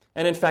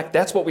 And in fact,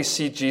 that's what we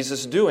see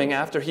Jesus doing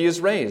after he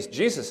is raised.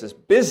 Jesus is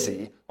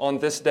busy on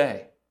this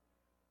day.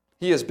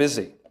 He is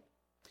busy.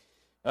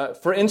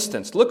 For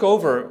instance, look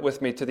over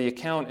with me to the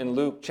account in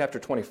Luke chapter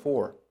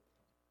 24.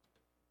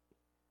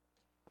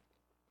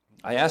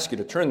 I ask you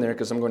to turn there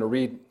because I'm going to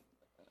read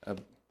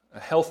a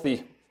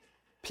healthy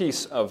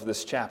piece of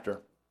this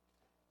chapter.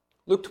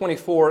 Luke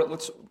 24,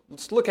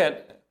 let's look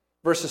at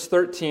verses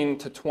 13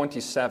 to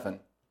 27.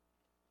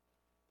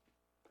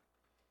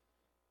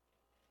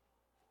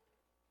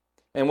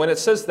 And when it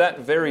says that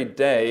very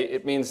day,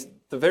 it means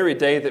the very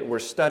day that we're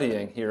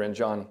studying here in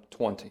John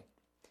 20.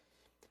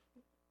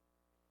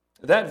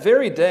 That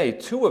very day,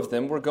 two of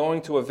them were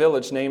going to a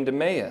village named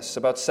Emmaus,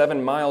 about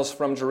 7 miles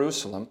from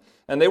Jerusalem,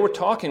 and they were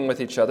talking with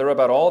each other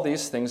about all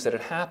these things that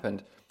had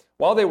happened.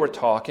 While they were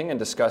talking and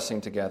discussing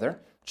together,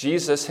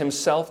 Jesus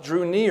himself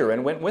drew near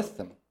and went with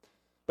them.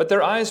 But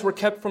their eyes were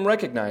kept from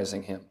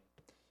recognizing him.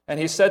 And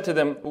he said to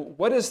them,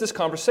 "What is this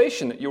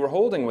conversation that you are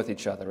holding with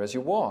each other as you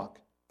walk?"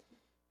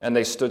 And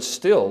they stood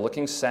still,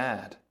 looking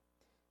sad.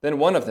 Then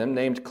one of them,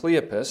 named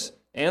Cleopas,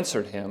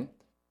 answered him,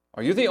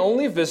 "Are you the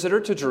only visitor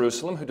to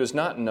Jerusalem who does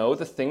not know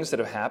the things that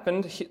have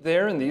happened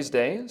there in these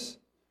days?"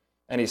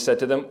 And he said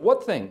to them,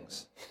 "What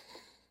things?"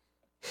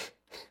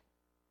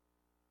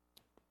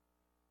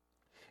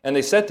 And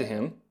they said to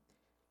him,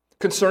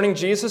 "Concerning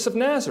Jesus of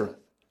Nazareth,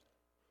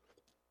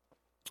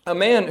 a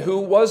man who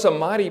was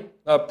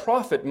a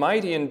prophet,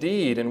 mighty in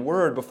deed and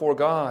word before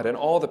God and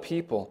all the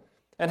people,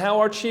 and how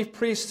our chief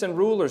priests and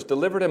rulers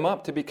delivered him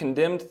up to be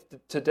condemned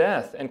to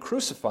death and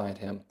crucified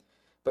him.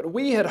 But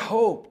we had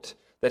hoped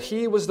that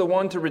he was the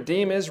one to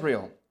redeem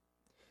Israel.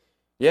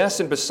 Yes,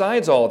 and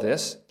besides all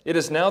this, it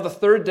is now the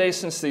 3rd day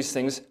since these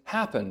things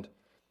happened.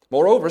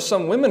 Moreover,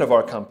 some women of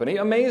our company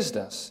amazed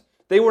us.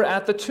 They were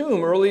at the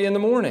tomb early in the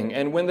morning,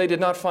 and when they did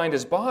not find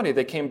his body,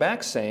 they came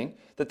back saying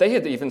that they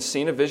had even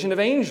seen a vision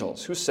of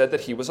angels who said that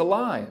he was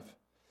alive.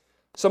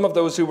 Some of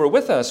those who were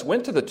with us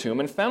went to the tomb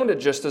and found it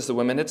just as the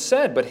women had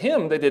said, but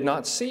him they did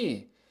not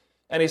see.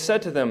 And he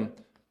said to them,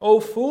 O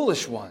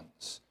foolish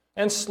ones,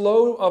 and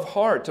slow of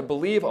heart to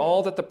believe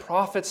all that the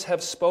prophets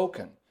have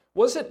spoken.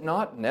 Was it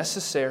not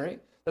necessary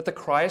that the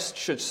Christ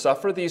should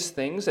suffer these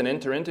things and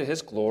enter into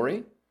his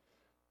glory?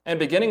 And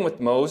beginning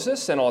with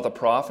Moses and all the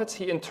prophets,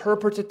 he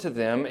interpreted to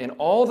them in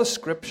all the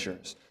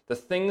scriptures the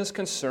things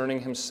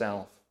concerning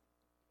himself.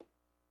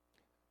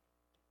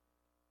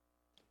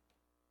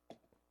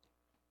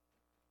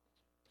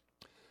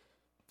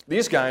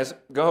 These guys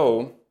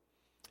go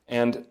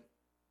and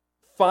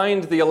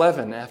find the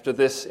 11 after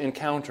this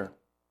encounter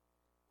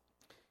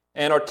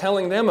and are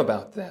telling them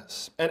about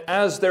this. And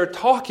as they're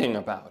talking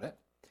about it,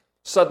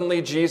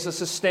 suddenly Jesus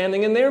is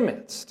standing in their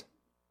midst.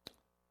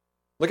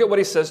 Look at what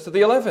he says to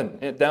the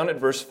 11, down at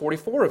verse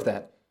 44 of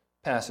that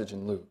passage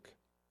in Luke.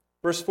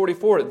 Verse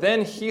 44,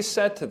 Then he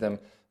said to them,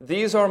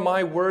 These are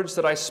my words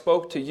that I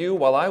spoke to you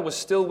while I was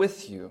still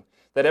with you,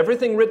 that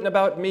everything written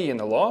about me in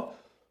the law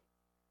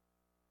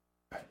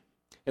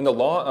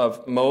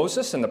of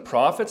Moses and the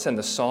prophets and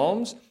the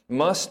Psalms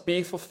must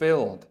be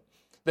fulfilled.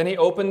 Then he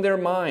opened their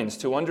minds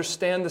to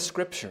understand the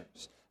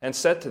Scriptures and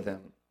said to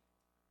them,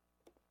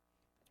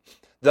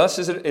 Thus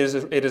it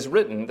is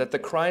written that the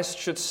Christ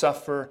should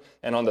suffer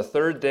and on the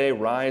third day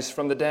rise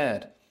from the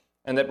dead,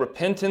 and that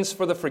repentance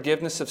for the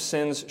forgiveness of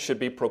sins should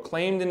be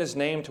proclaimed in his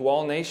name to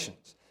all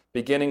nations,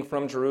 beginning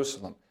from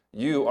Jerusalem.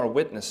 You are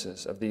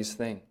witnesses of these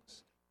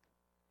things.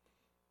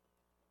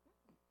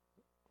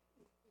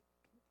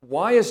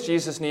 Why is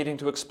Jesus needing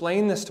to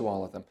explain this to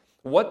all of them?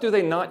 What do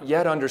they not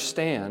yet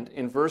understand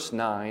in verse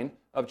 9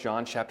 of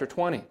John chapter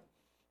 20?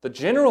 The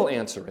general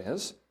answer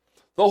is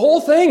the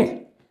whole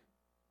thing.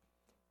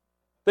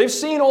 They've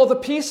seen all the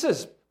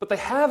pieces, but they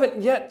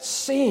haven't yet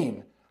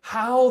seen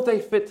how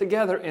they fit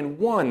together in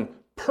one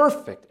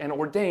perfect and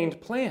ordained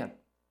plan.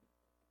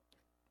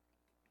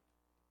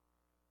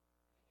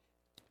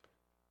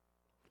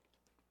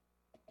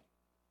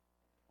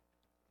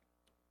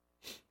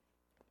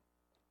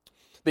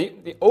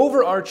 The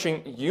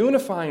overarching,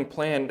 unifying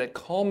plan that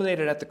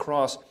culminated at the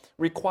cross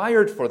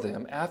required for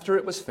them, after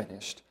it was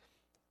finished,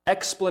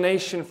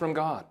 explanation from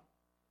God,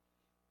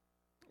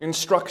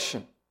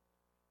 instruction.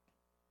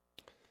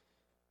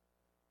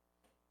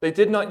 They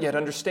did not yet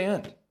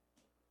understand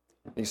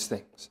these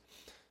things.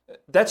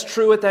 That's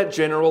true at that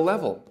general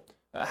level.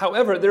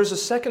 However, there's a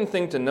second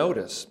thing to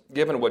notice,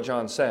 given what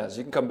John says.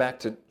 You can come back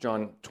to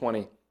John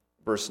 20,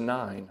 verse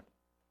 9.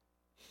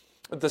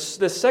 The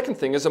second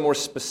thing is a more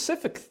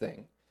specific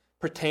thing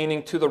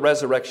pertaining to the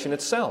resurrection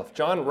itself.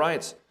 John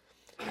writes,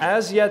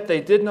 As yet they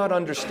did not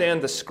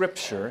understand the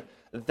Scripture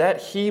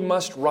that he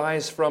must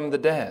rise from the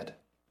dead.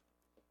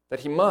 That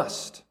he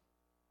must.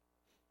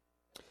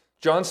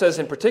 John says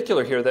in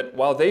particular here that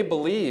while they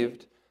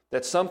believed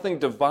that something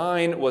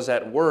divine was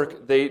at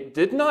work, they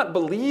did not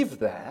believe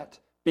that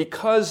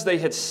because they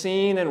had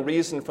seen and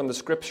reasoned from the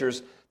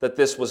Scriptures that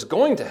this was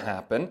going to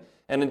happen,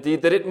 and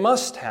indeed that it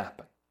must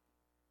happen.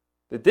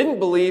 They didn't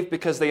believe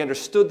because they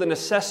understood the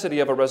necessity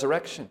of a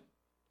resurrection.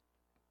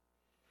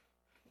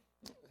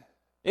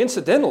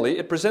 Incidentally,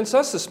 it presents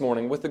us this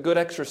morning with a good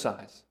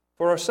exercise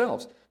for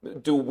ourselves.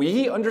 Do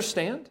we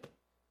understand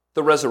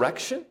the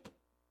resurrection?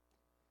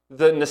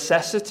 The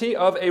necessity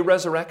of a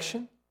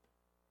resurrection?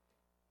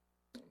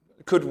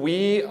 Could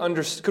we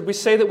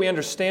say that we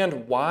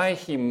understand why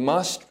he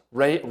must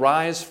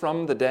rise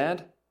from the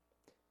dead?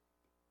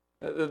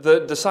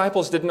 The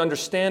disciples didn't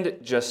understand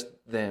it just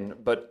then,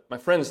 but my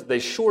friends, they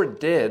sure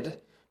did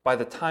by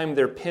the time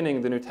they're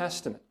penning the New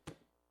Testament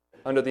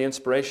under the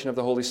inspiration of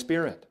the Holy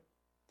Spirit.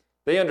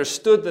 They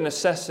understood the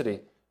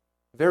necessity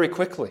very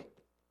quickly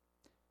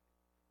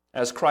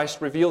as Christ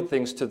revealed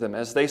things to them,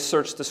 as they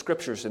searched the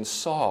Scriptures and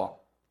saw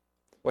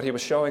what he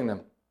was showing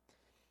them.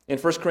 In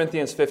 1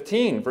 Corinthians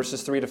 15,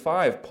 verses 3 to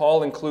 5,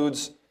 Paul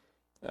includes,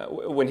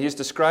 when he's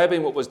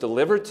describing what was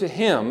delivered to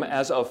him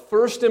as of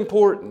first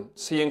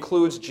importance, he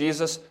includes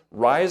Jesus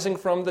rising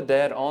from the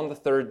dead on the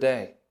third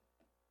day.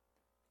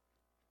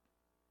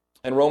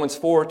 And Romans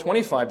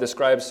 4:25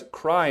 describes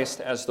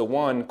Christ as the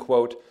one,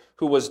 quote,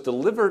 who was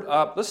delivered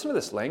up, listen to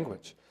this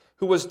language,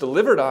 who was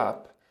delivered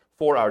up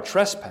for our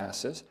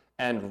trespasses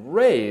and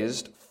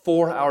raised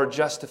for our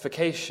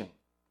justification.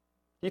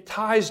 He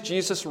ties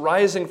Jesus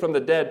rising from the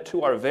dead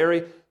to our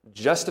very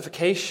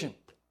justification.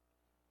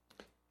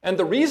 And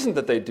the reason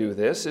that they do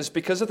this is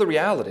because of the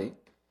reality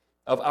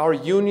of our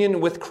union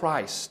with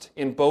Christ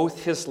in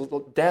both his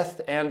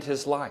death and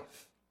his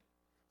life.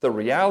 The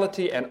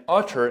reality and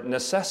utter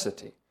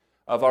necessity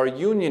of our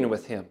union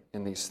with him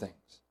in these things.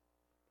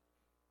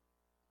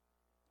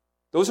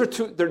 Those are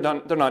two, they're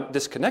not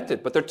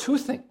disconnected, but they're two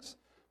things.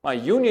 My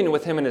union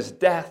with him in his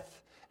death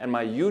and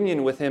my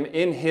union with him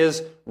in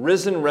his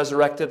risen,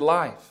 resurrected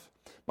life.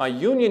 My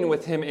union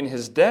with him in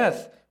his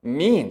death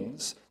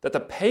means that the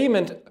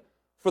payment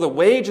for the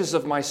wages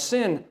of my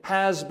sin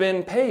has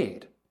been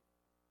paid.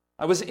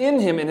 I was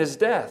in him in his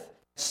death.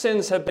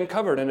 sins have been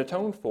covered and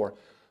atoned for.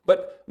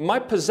 But my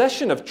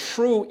possession of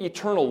true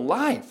eternal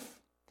life,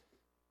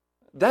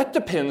 that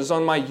depends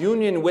on my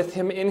union with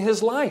Him in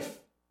His life.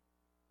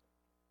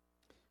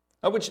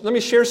 Let me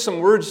share some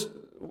words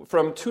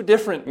from two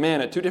different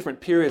men at two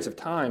different periods of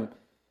time,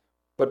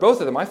 but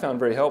both of them I found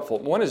very helpful.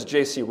 One is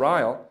J.C.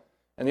 Ryle,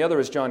 and the other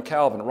is John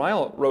Calvin.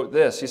 Ryle wrote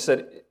this. He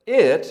said,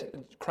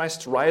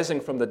 Christ's rising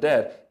from the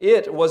dead,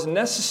 it was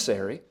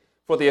necessary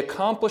for the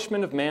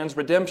accomplishment of man's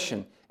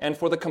redemption and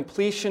for the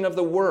completion of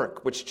the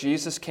work which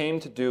Jesus came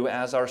to do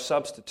as our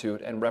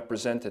substitute and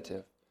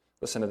representative.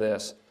 Listen to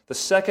this. The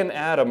second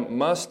Adam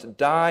must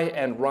die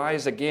and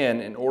rise again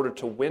in order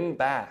to win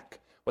back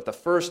what the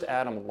first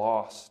Adam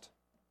lost.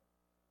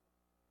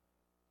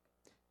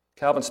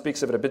 Calvin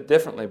speaks of it a bit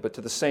differently, but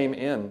to the same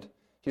end.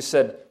 He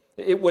said,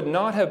 it would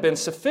not have been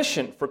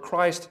sufficient for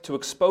Christ to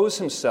expose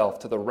Himself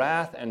to the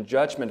wrath and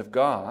judgment of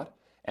God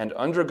and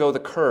undergo the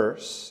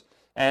curse,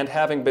 and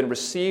having been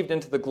received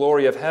into the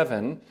glory of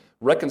heaven,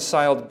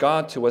 reconciled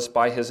God to us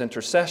by His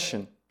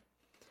intercession.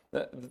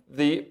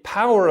 The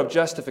power of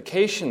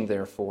justification,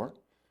 therefore,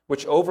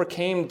 which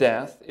overcame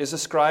death, is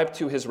ascribed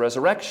to His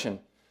resurrection.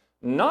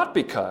 Not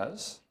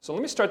because, so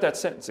let me start that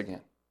sentence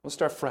again. We'll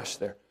start fresh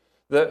there.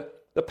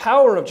 The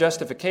power of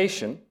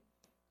justification,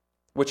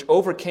 which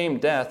overcame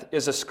death,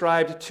 is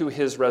ascribed to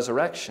His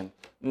resurrection.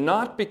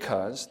 Not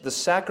because the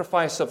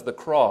sacrifice of the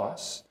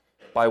cross,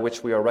 by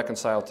which we are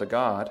reconciled to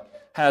God,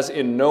 has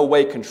in no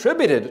way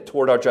contributed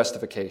toward our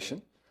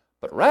justification,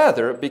 but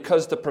rather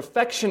because the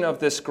perfection of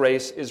this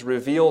grace is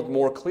revealed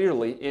more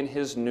clearly in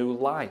His new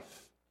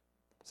life.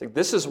 So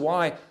this is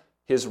why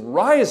His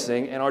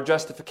rising and our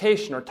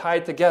justification are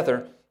tied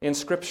together in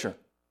Scripture,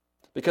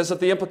 because of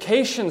the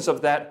implications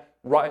of that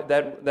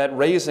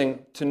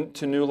raising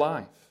to new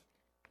life.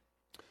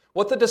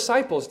 What the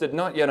disciples did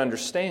not yet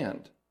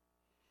understand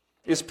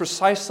is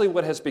precisely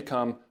what has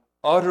become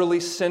utterly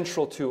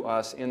central to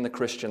us in the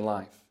Christian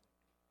life.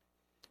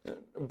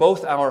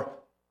 Both our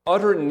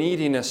utter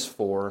neediness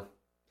for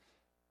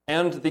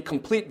and the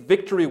complete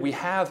victory we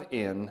have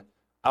in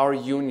our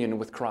union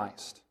with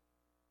Christ.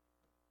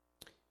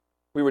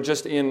 We were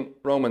just in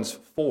Romans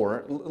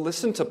 4.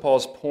 Listen to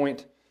Paul's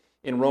point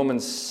in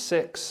Romans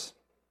 6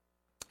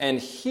 and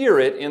hear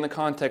it in the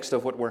context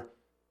of what we're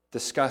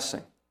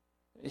discussing.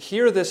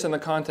 Hear this in the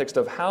context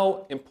of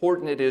how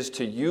important it is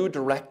to you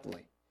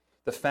directly,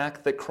 the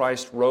fact that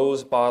Christ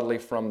rose bodily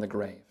from the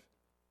grave.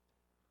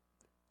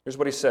 Here's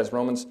what he says,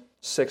 Romans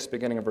 6,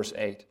 beginning of verse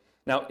 8.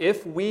 Now,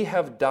 if we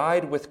have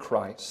died with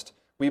Christ,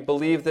 we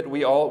believe that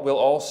we all will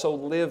also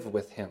live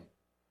with Him.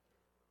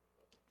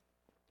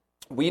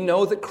 We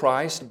know that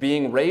Christ,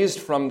 being raised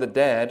from the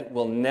dead,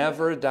 will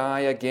never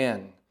die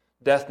again.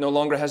 Death no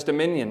longer has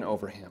dominion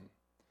over Him.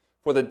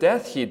 For the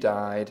death He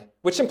died,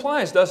 which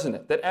implies, doesn't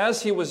it, that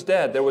as He was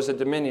dead, there was a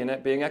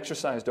dominion being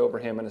exercised over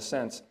Him in a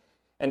sense.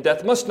 And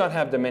death must not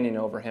have dominion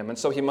over Him, and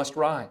so He must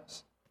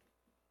rise.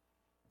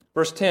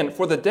 Verse 10,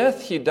 for the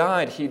death He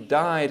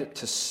died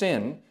to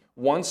sin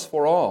once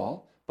for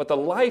all, but the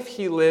life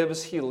He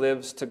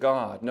lives to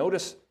God.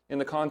 Notice in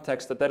the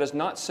context that that is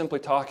not simply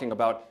talking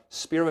about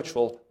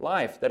spiritual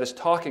life. That is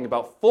talking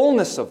about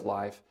fullness of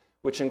life,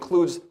 which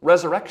includes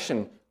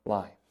resurrection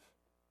life.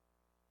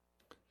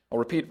 I'll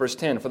repeat verse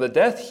 10. For the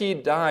death He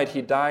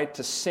died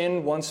to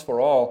sin once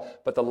for all,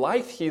 but the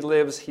life He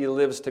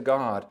lives to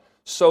God.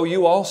 So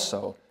you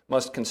also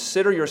must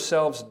consider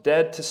yourselves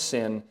dead to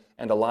sin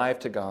and alive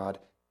to God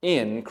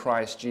in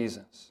Christ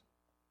Jesus.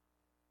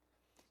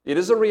 It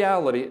is a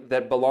reality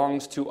that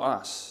belongs to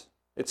us.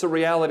 It's a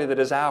reality that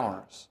is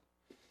ours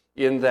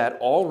in that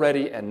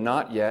already and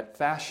not yet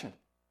fashion.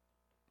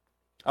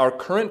 Our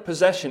current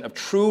possession of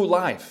true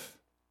life,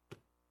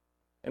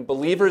 and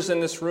believers in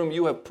this room,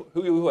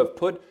 who have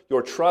put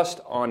your trust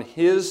on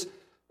His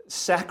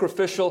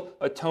sacrificial,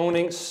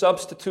 atoning,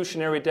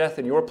 substitutionary death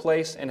in your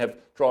place and have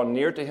drawn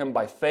near to Him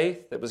by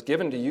faith that was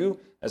given to you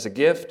as a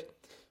gift,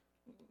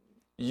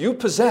 you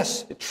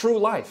possess true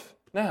life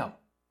now.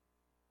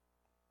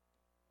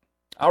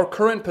 Our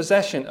current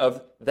possession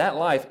of that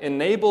life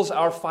enables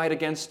our fight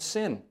against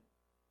sin.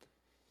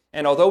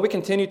 And although we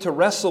continue to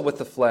wrestle with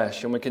the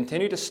flesh and we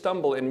continue to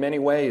stumble in many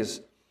ways,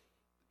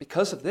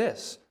 because of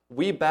this,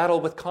 we battle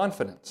with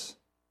confidence.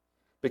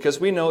 Because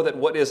we know that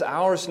what is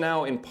ours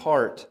now in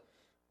part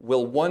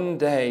will one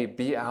day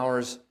be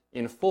ours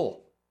in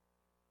full.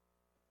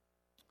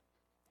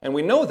 And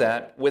we know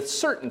that with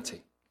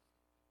certainty,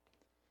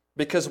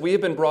 because we have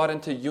been brought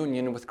into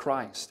union with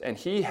Christ, and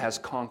He has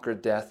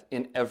conquered death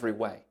in every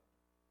way.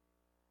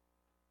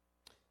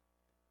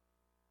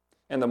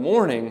 And the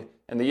mourning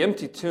and the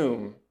empty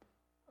tomb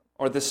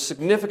are this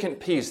significant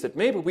piece that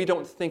maybe we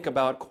don't think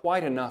about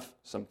quite enough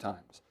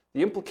sometimes.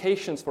 The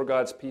implications for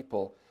God's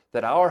people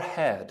that our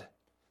head,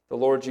 the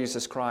Lord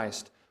Jesus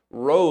Christ,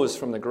 rose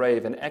from the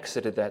grave and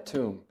exited that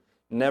tomb,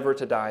 never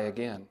to die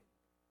again.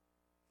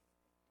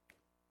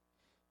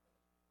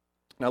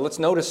 Now let's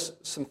notice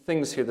some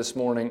things here this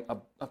morning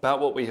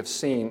about what we have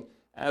seen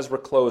as we're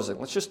closing.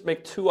 Let's just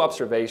make two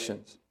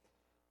observations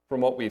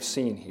from what we've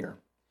seen here.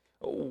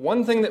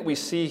 One thing that we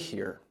see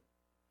here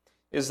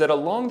is that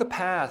along the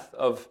path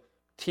of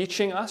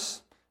teaching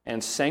us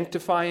and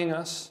sanctifying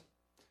us,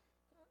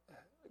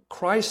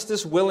 Christ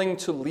is willing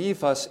to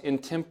leave us in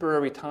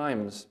temporary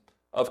times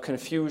of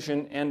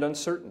confusion and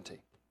uncertainty.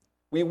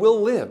 We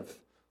will live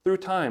through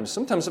times,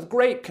 sometimes of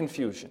great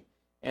confusion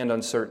and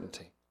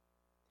uncertainty.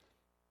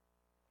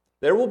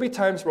 There will be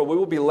times where we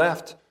will be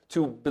left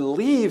to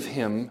believe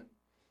Him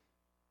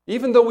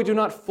even though we do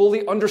not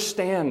fully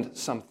understand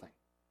something.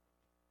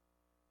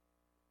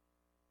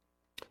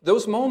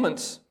 Those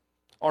moments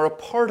are a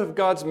part of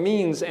God's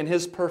means and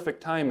His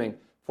perfect timing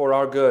for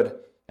our good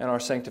and our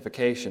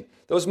sanctification.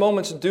 Those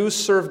moments do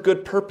serve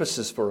good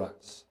purposes for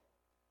us.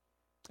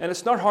 And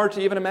it's not hard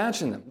to even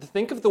imagine them. To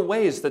think of the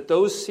ways that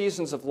those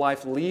seasons of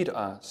life lead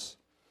us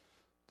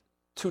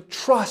to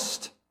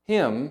trust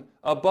Him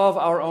above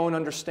our own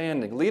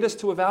understanding. Lead us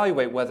to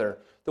evaluate whether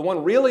the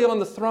one really on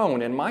the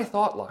throne in my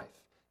thought life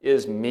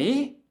is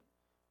me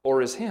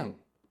or is Him.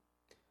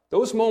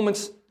 Those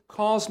moments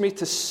cause me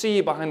to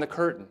see behind the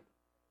curtain.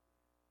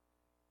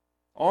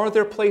 Are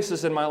there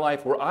places in my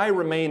life where I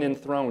remain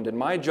enthroned and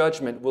my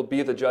judgment will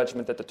be the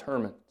judgment that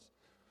determines?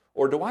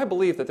 Or do I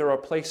believe that there are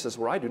places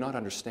where I do not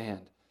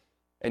understand,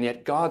 and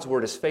yet God's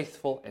word is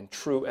faithful and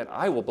true, and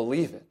I will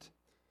believe it,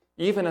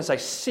 even as I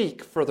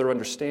seek further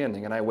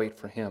understanding and I wait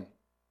for Him?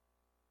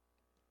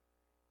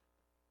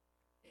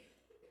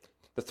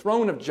 The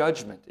throne of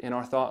judgment in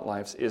our thought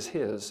lives is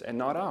His and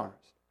not ours.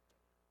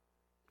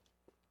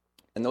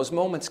 And those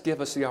moments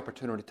give us the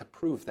opportunity to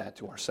prove that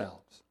to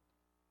ourselves.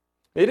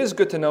 It is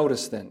good to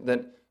notice then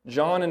that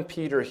John and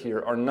Peter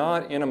here are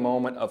not in a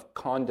moment of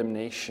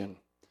condemnation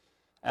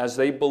as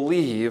they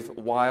believe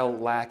while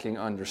lacking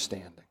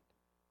understanding.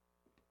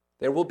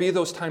 There will be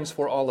those times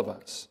for all of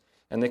us,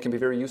 and they can be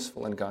very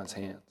useful in God's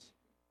hands.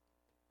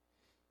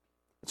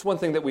 It's one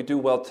thing that we do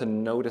well to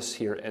notice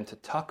here and to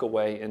tuck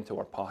away into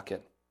our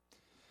pocket.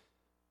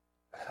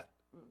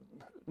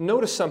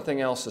 Notice something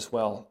else as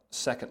well,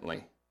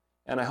 secondly.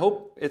 And I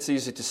hope it's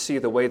easy to see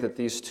the way that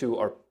these two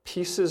are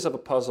pieces of a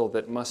puzzle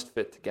that must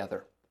fit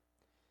together.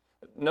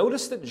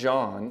 Notice that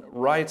John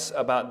writes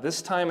about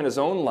this time in his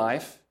own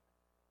life.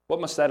 What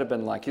must that have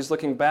been like? He's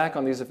looking back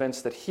on these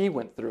events that he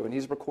went through, and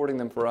he's recording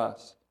them for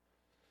us.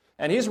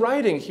 And he's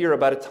writing here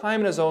about a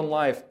time in his own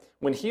life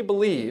when he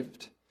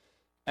believed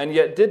and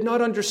yet did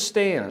not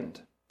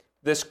understand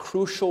this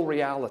crucial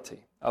reality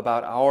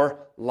about our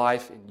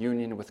life in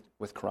union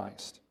with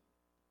Christ.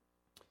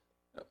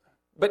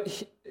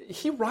 But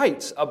he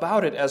writes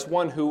about it as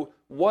one who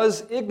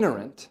was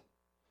ignorant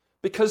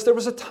because there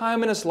was a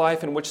time in his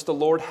life in which the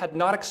Lord had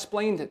not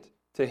explained it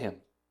to him.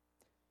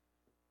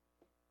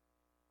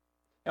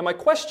 And my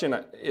question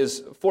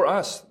is for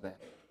us then.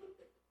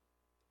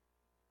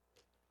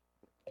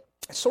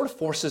 It sort of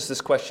forces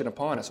this question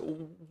upon us.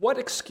 What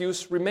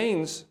excuse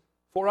remains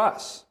for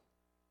us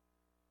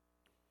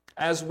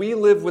as we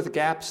live with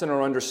gaps in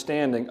our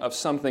understanding of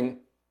something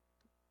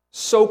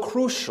so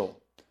crucial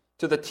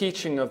to the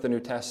teaching of the New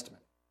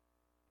Testament?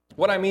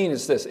 What I mean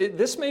is this.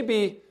 This may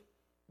be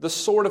the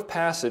sort of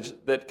passage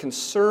that can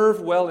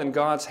serve well in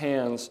God's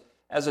hands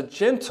as a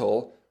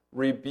gentle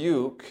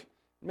rebuke,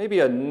 maybe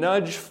a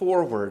nudge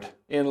forward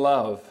in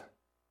love.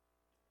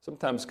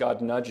 Sometimes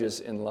God nudges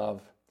in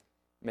love.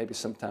 Maybe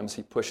sometimes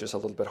He pushes a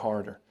little bit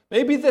harder.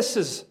 Maybe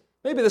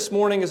this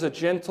morning is a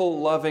gentle,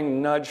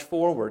 loving nudge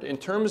forward in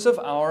terms of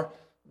our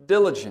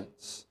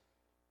diligence,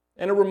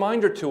 and a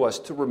reminder to us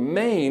to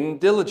remain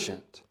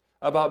diligent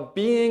about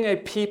being a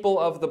people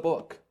of the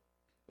book.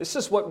 This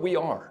is what we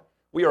are.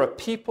 We are a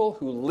people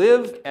who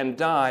live and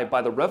die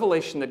by the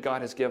revelation that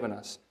God has given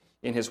us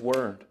in His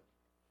Word.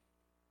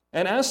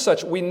 And as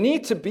such, we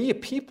need to be a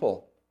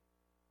people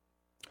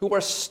who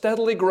are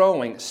steadily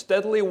growing,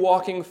 steadily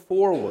walking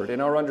forward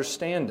in our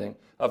understanding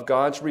of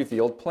God's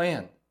revealed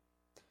plan.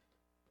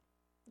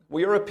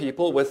 We are a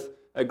people with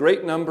a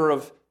great number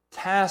of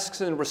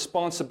tasks and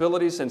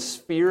responsibilities and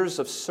spheres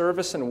of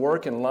service and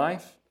work in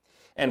life,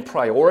 and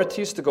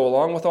priorities to go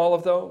along with all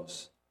of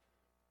those.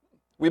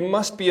 We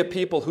must be a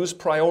people whose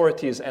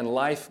priorities and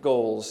life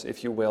goals,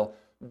 if you will,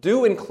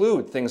 do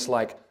include things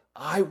like,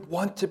 I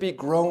want to be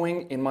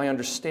growing in my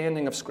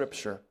understanding of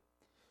Scripture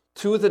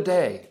to the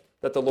day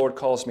that the Lord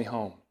calls me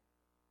home.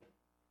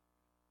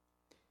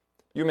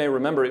 You may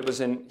remember it was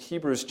in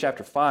Hebrews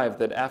chapter 5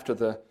 that after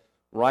the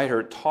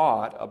writer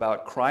taught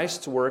about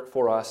Christ's work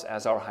for us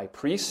as our high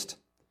priest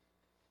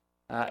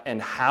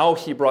and how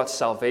He brought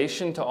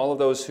salvation to all of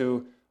those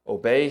who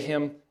obey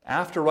Him.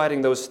 After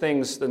writing those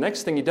things, the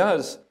next thing he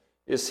does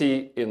is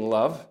he, in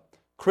love,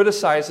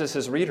 criticizes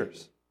his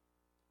readers.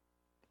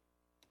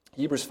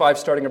 Hebrews 5,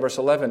 starting in verse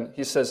 11,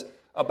 he says,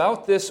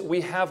 "About this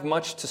we have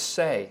much to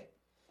say,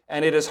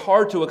 and it is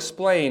hard to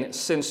explain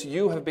since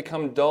you have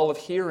become dull of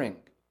hearing.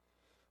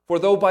 For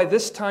though by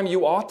this time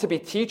you ought to be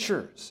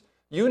teachers,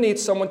 you need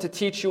someone to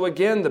teach you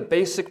again the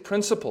basic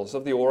principles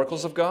of the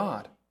oracles of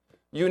God.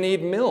 You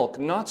need milk,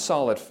 not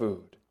solid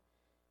food.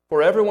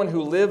 For everyone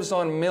who lives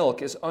on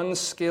milk is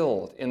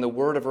unskilled in the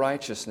word of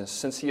righteousness,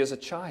 since he is a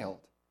child.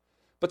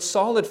 But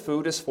solid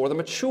food is for the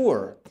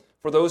mature,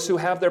 for those who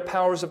have their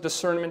powers of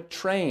discernment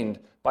trained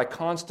by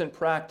constant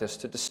practice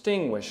to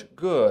distinguish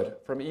good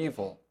from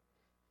evil.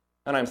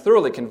 And I'm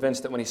thoroughly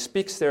convinced that when he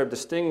speaks there of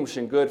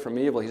distinguishing good from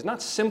evil, he's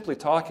not simply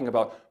talking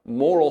about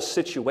moral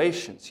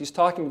situations. He's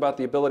talking about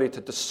the ability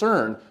to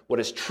discern what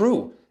is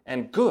true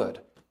and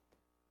good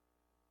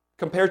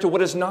compared to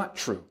what is not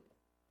true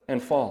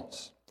and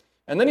false.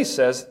 And then he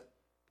says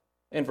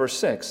in verse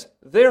 6,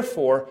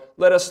 "Therefore,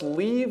 let us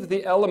leave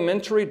the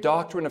elementary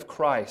doctrine of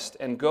Christ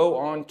and go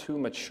on to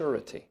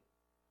maturity."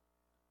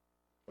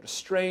 What a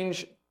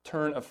strange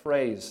turn of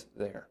phrase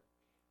there,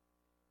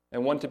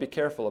 and one to be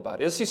careful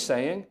about. Is he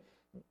saying,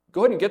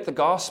 go ahead and get the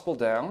gospel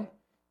down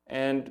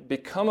and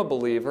become a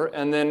believer,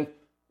 and then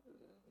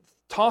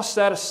toss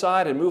that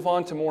aside and move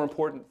on to more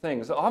important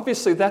things?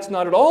 Obviously, that's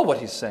not at all what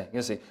he's saying,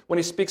 is he? When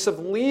he speaks of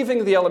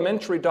leaving the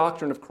elementary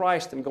doctrine of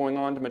Christ and going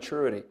on to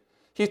maturity,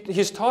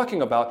 he's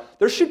talking about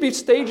there should be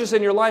stages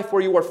in your life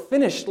where you are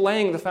finished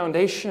laying the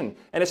foundation,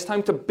 and it's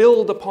time to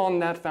build upon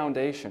that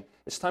foundation.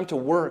 It's time to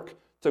work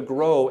to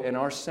grow in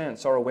our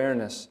sense, our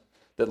awareness,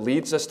 that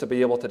leads us to be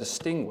able to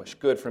distinguish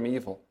good from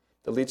evil,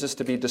 that leads us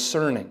to be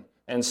discerning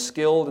and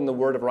skilled in the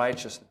word of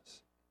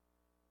righteousness.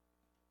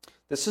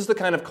 This is the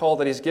kind of call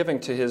that he's giving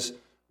to his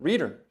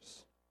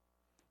readers.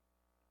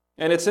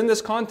 And it's in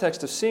this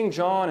context of seeing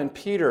John and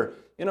Peter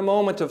in a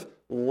moment of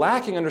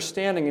lacking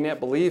understanding and yet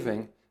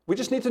believing, we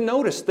just need to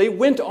notice they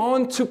went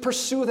on to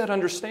pursue that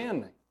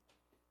understanding.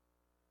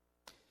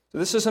 So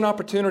this is an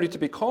opportunity to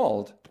be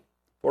called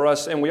for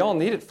us, and we all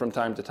need it from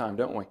time to time,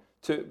 don't we?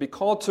 To be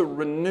called to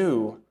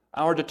renew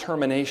our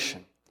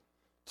determination,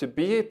 to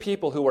be a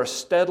people who are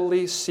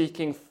steadily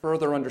seeking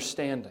further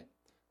understanding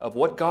of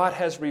what God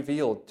has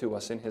revealed to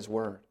us in His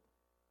Word.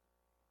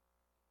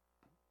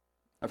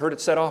 I've heard it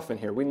said often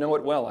here, we know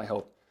it well, I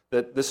hope,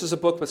 that this is a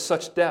book with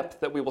such depth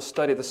that we will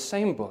study the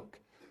same book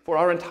for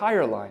our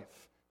entire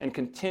life and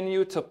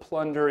continue to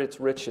plunder its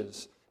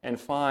riches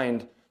and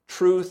find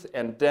truth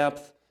and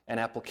depth and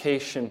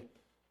application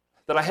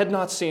that I had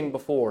not seen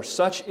before.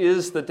 Such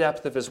is the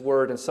depth of His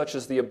Word and such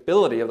is the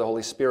ability of the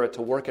Holy Spirit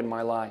to work in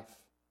my life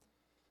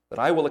that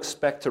I will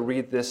expect to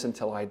read this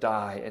until I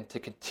die and to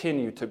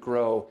continue to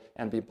grow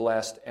and be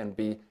blessed and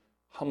be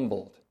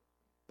humbled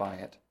by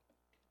it.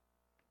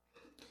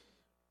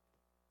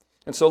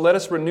 And so let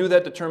us renew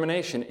that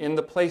determination in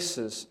the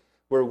places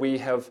where we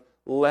have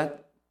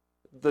let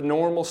the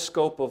normal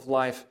scope of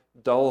life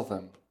dull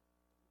them.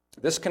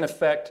 This can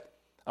affect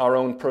our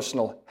own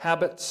personal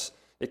habits.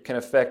 It can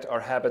affect our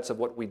habits of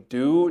what we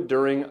do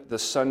during the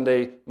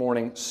Sunday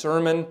morning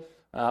sermon,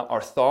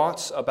 our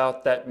thoughts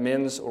about that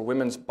men's or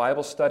women's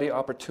Bible study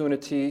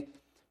opportunity,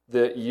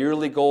 the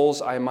yearly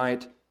goals I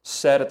might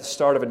set at the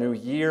start of a new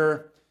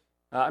year.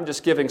 I'm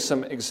just giving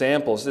some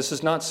examples. This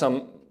is not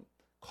some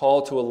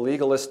call to a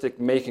legalistic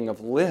making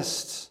of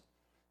lists.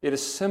 It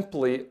is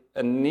simply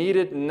a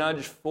needed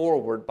nudge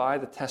forward by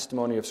the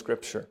testimony of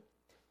Scripture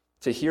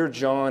to hear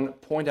John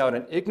point out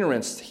an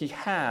ignorance he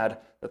had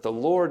that the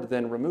Lord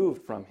then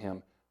removed from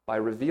him by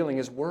revealing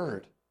His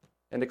Word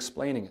and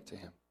explaining it to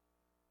him.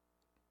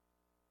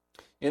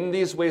 In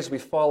these ways, we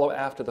follow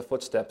after the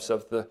footsteps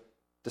of the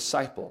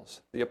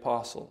disciples, the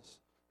apostles,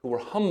 who were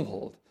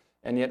humbled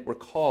and yet were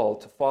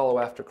called to follow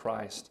after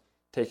Christ,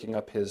 taking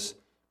up His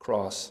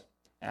cross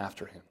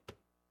after Him.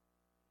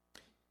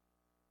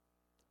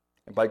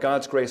 And by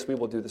God's grace, we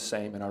will do the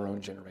same in our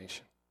own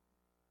generation.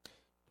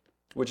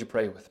 Would you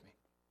pray with me?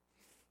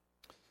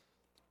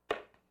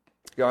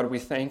 God, we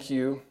thank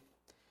You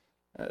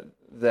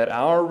that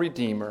our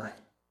Redeemer,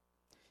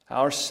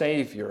 our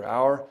Savior,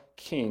 our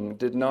King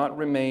did not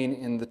remain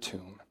in the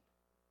tomb.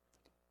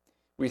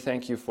 We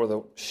thank You for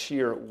the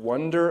sheer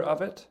wonder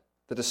of it,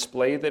 the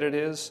display that it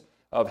is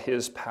of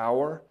His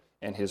power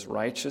and His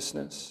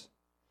righteousness.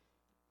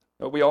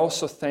 But we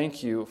also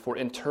thank You for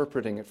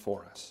interpreting it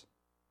for us.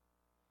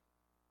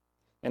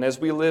 And as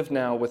we live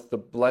now with the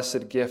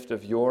blessed gift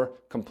of Your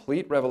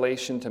complete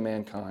revelation to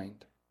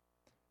mankind,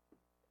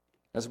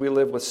 as we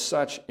live with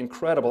such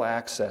incredible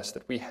access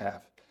that we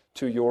have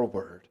to Your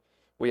Word,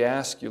 we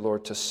ask You,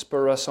 Lord, to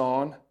spur us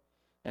on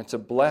and to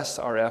bless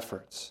our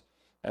efforts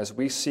as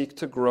we seek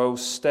to grow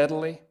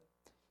steadily,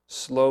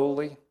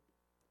 slowly,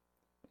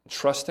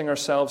 trusting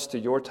ourselves to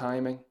Your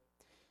timing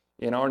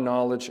in our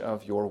knowledge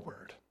of Your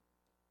Word.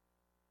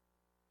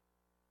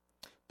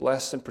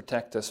 Bless and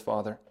protect us,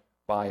 Father,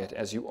 by it,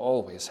 as You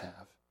always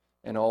have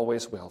and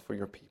always will for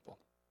Your people.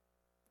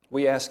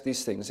 We ask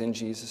these things in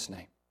Jesus'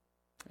 name.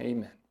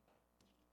 Amen.